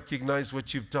 Lord, I recognize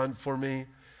what you've done for me.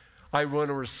 I want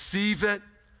to receive it.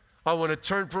 I want to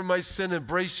turn from my sin,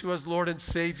 embrace you as Lord and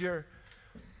Savior.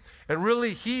 And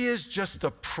really, he is just a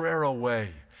prayer away,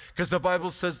 because the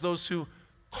Bible says those who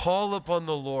call upon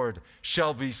the Lord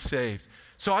shall be saved.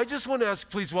 So I just want to ask,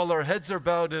 please, while our heads are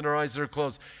bowed and our eyes are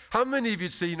closed, how many of you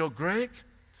say, Greg,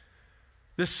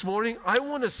 this morning, I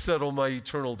want to settle my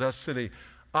eternal destiny.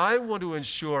 I want to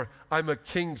ensure I'm a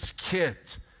king's kid.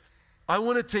 I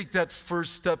want to take that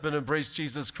first step and embrace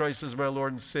Jesus Christ as my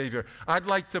Lord and Savior. I'd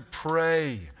like to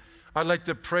pray. I'd like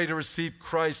to pray to receive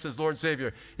Christ as Lord and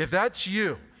Savior. If that's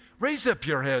you, raise up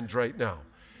your hand right now.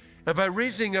 And by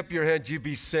raising up your hand, you'd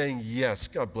be saying, yes.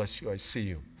 God bless you. I see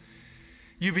you.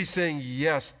 You'd be saying,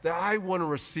 yes, I want to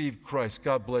receive Christ.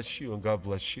 God bless you, and God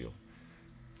bless you.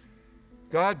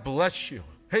 God bless you.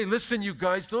 Hey, listen, you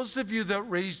guys, those of you that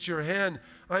raised your hand,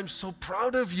 I'm so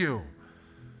proud of you,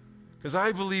 because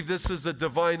I believe this is a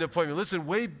divine appointment. Listen,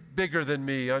 way bigger than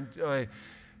me.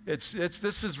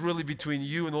 This is really between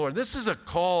you and the Lord. This is a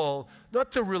call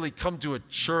not to really come to a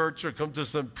church or come to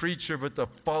some preacher, but to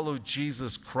follow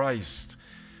Jesus Christ.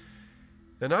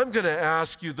 And I'm going to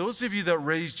ask you, those of you that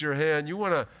raised your hand,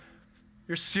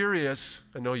 you're serious.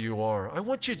 I know you are. I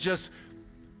want you just,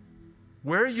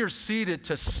 where you're seated,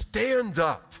 to stand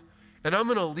up. And I'm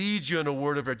going to lead you in a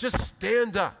word of prayer. Just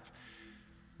stand up.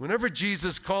 Whenever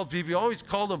Jesus called people, he always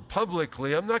called them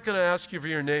publicly. I'm not going to ask you for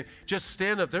your name. Just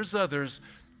stand up. There's others.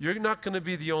 You're not going to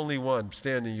be the only one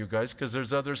standing, you guys, because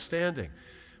there's others standing.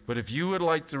 But if you would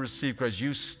like to receive Christ,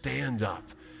 you stand up.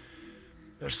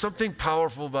 There's something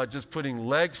powerful about just putting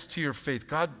legs to your faith.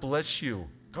 God bless you.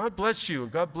 God bless you,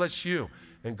 and God bless you,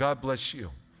 and God bless you.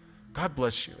 God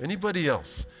bless you. Anybody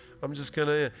else? I'm just going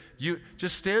to,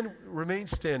 just remain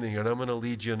standing here, and I'm going to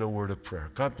lead you in a word of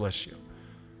prayer. God bless you.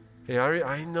 Hey,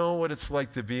 I know what it's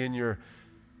like to be in your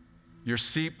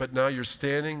seat, but now you're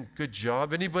standing. Good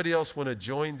job. Anybody else want to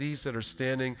join these that are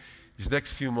standing? These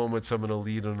next few moments, I'm going to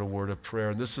lead in a word of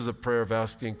prayer. And this is a prayer of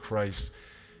asking Christ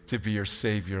to be your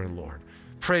Savior and Lord.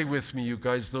 Pray with me, you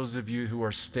guys, those of you who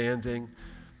are standing.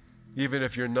 Even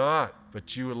if you're not,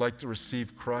 but you would like to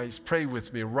receive Christ, pray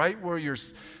with me right where you're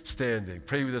standing.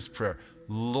 Pray with this prayer.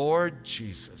 Lord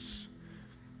Jesus,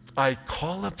 I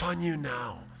call upon you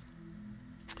now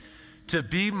to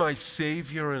be my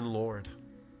Savior and Lord.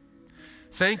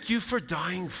 Thank you for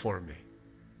dying for me,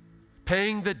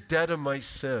 paying the debt of my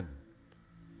sin.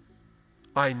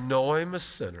 I know I'm a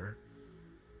sinner,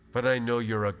 but I know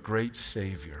you're a great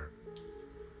Savior.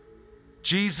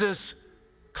 Jesus,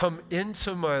 come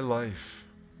into my life.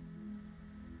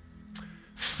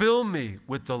 Fill me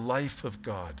with the life of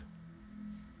God.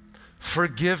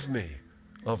 Forgive me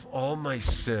of all my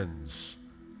sins.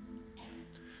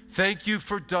 Thank you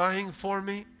for dying for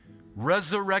me,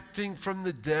 resurrecting from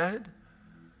the dead,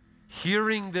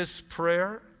 hearing this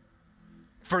prayer,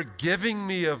 forgiving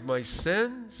me of my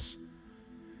sins,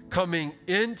 coming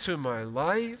into my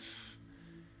life,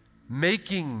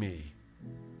 making me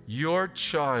your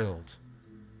child,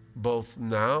 both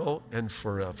now and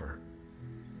forever.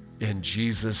 In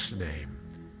Jesus' name,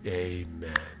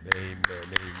 amen, amen,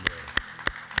 amen,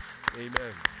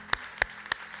 amen.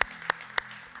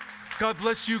 God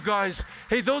bless you guys.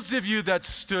 Hey, those of you that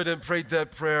stood and prayed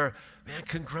that prayer, man,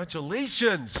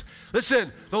 congratulations.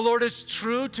 Listen, the Lord is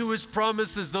true to his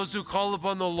promises. Those who call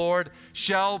upon the Lord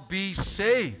shall be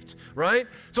saved, right?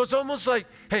 So it's almost like,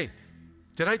 hey,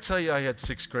 did I tell you I had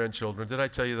 6 grandchildren? Did I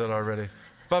tell you that already?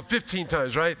 About 15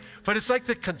 times, right? But it's like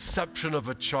the conception of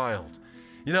a child.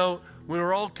 You know, we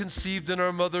were all conceived in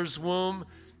our mother's womb.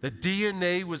 The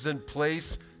DNA was in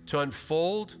place to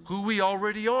unfold who we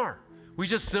already are. We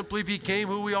just simply became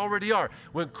who we already are.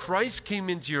 When Christ came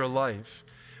into your life,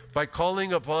 by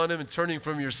calling upon him and turning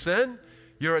from your sin,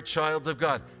 you're a child of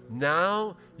God.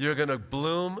 Now you're going to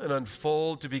bloom and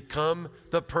unfold to become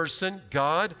the person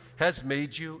God has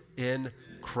made you in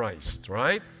Christ,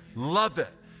 right? Love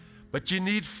it. But you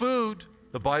need food,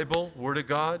 the Bible, Word of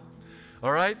God.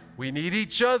 All right? We need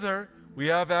each other. We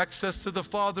have access to the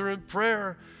Father in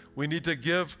prayer. We need to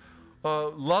give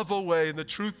love away and the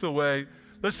truth away.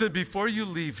 Listen, before you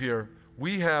leave here,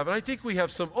 we have, and I think we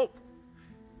have some,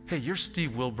 hey, you're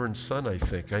Steve Wilburn's son, I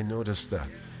think. I noticed that.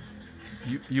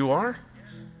 You are?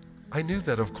 I knew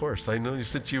that, of course. I know you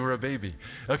since you were a baby.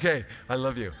 Okay, I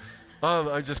love you.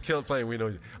 I'm just playing. We know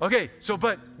you. Okay,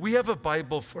 but we have a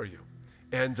Bible for you.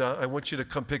 And I want you to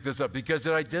come pick this up because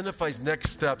it identifies next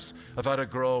steps of how to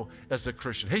grow as a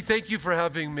Christian. Hey, thank you for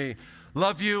having me.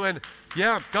 Love you, and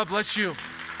yeah, God bless you.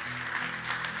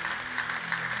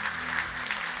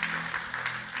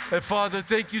 And Father,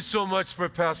 thank you so much for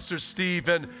Pastor Steve,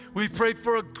 and we pray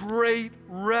for a great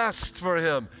rest for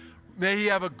him. May he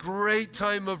have a great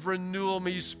time of renewal.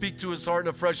 May you speak to his heart in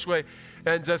a fresh way.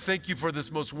 And thank you for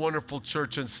this most wonderful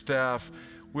church and staff.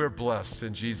 We're blessed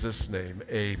in Jesus' name.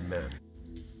 Amen.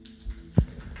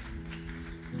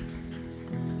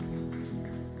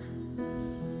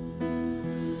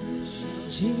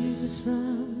 Jesus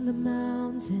from the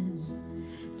mountain,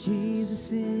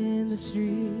 Jesus in the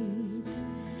streets,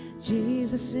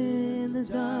 Jesus in the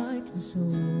darkness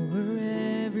over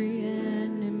every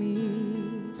enemy.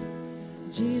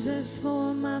 Jesus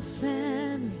for my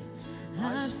family,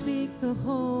 I speak the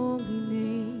holy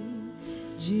name,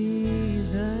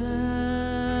 Jesus.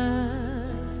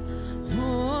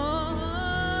 Oh,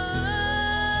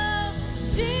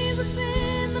 Jesus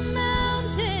in the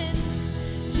mountains,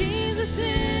 Jesus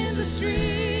in the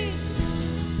streets,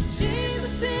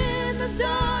 Jesus in the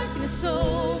darkness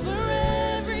over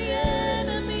every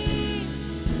enemy.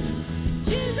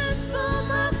 Jesus for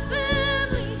my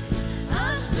family,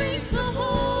 I speak the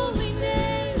holy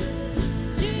name,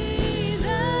 Jesus.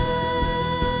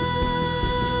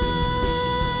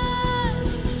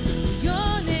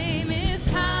 Your name is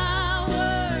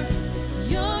power,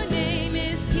 your name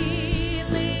is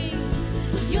healing,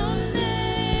 your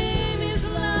name is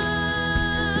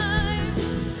life.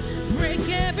 Break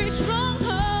every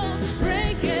stronghold,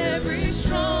 break every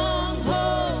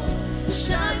stronghold,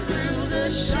 shine through the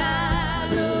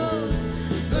shadows,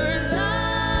 burn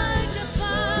like a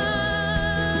fire.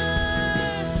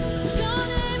 Your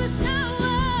name is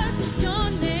power, your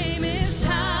name is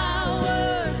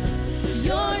power,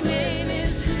 your name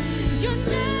is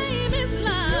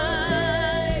life,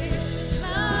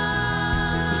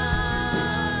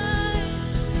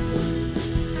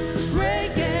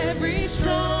 break every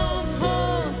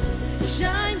stronghold,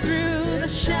 shine through the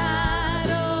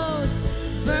shadows,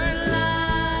 burn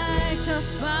like a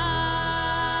fire.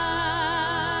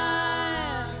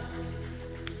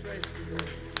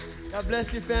 God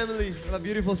bless you, family. Have a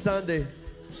beautiful Sunday.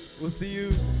 We'll see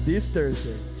you this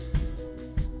Thursday.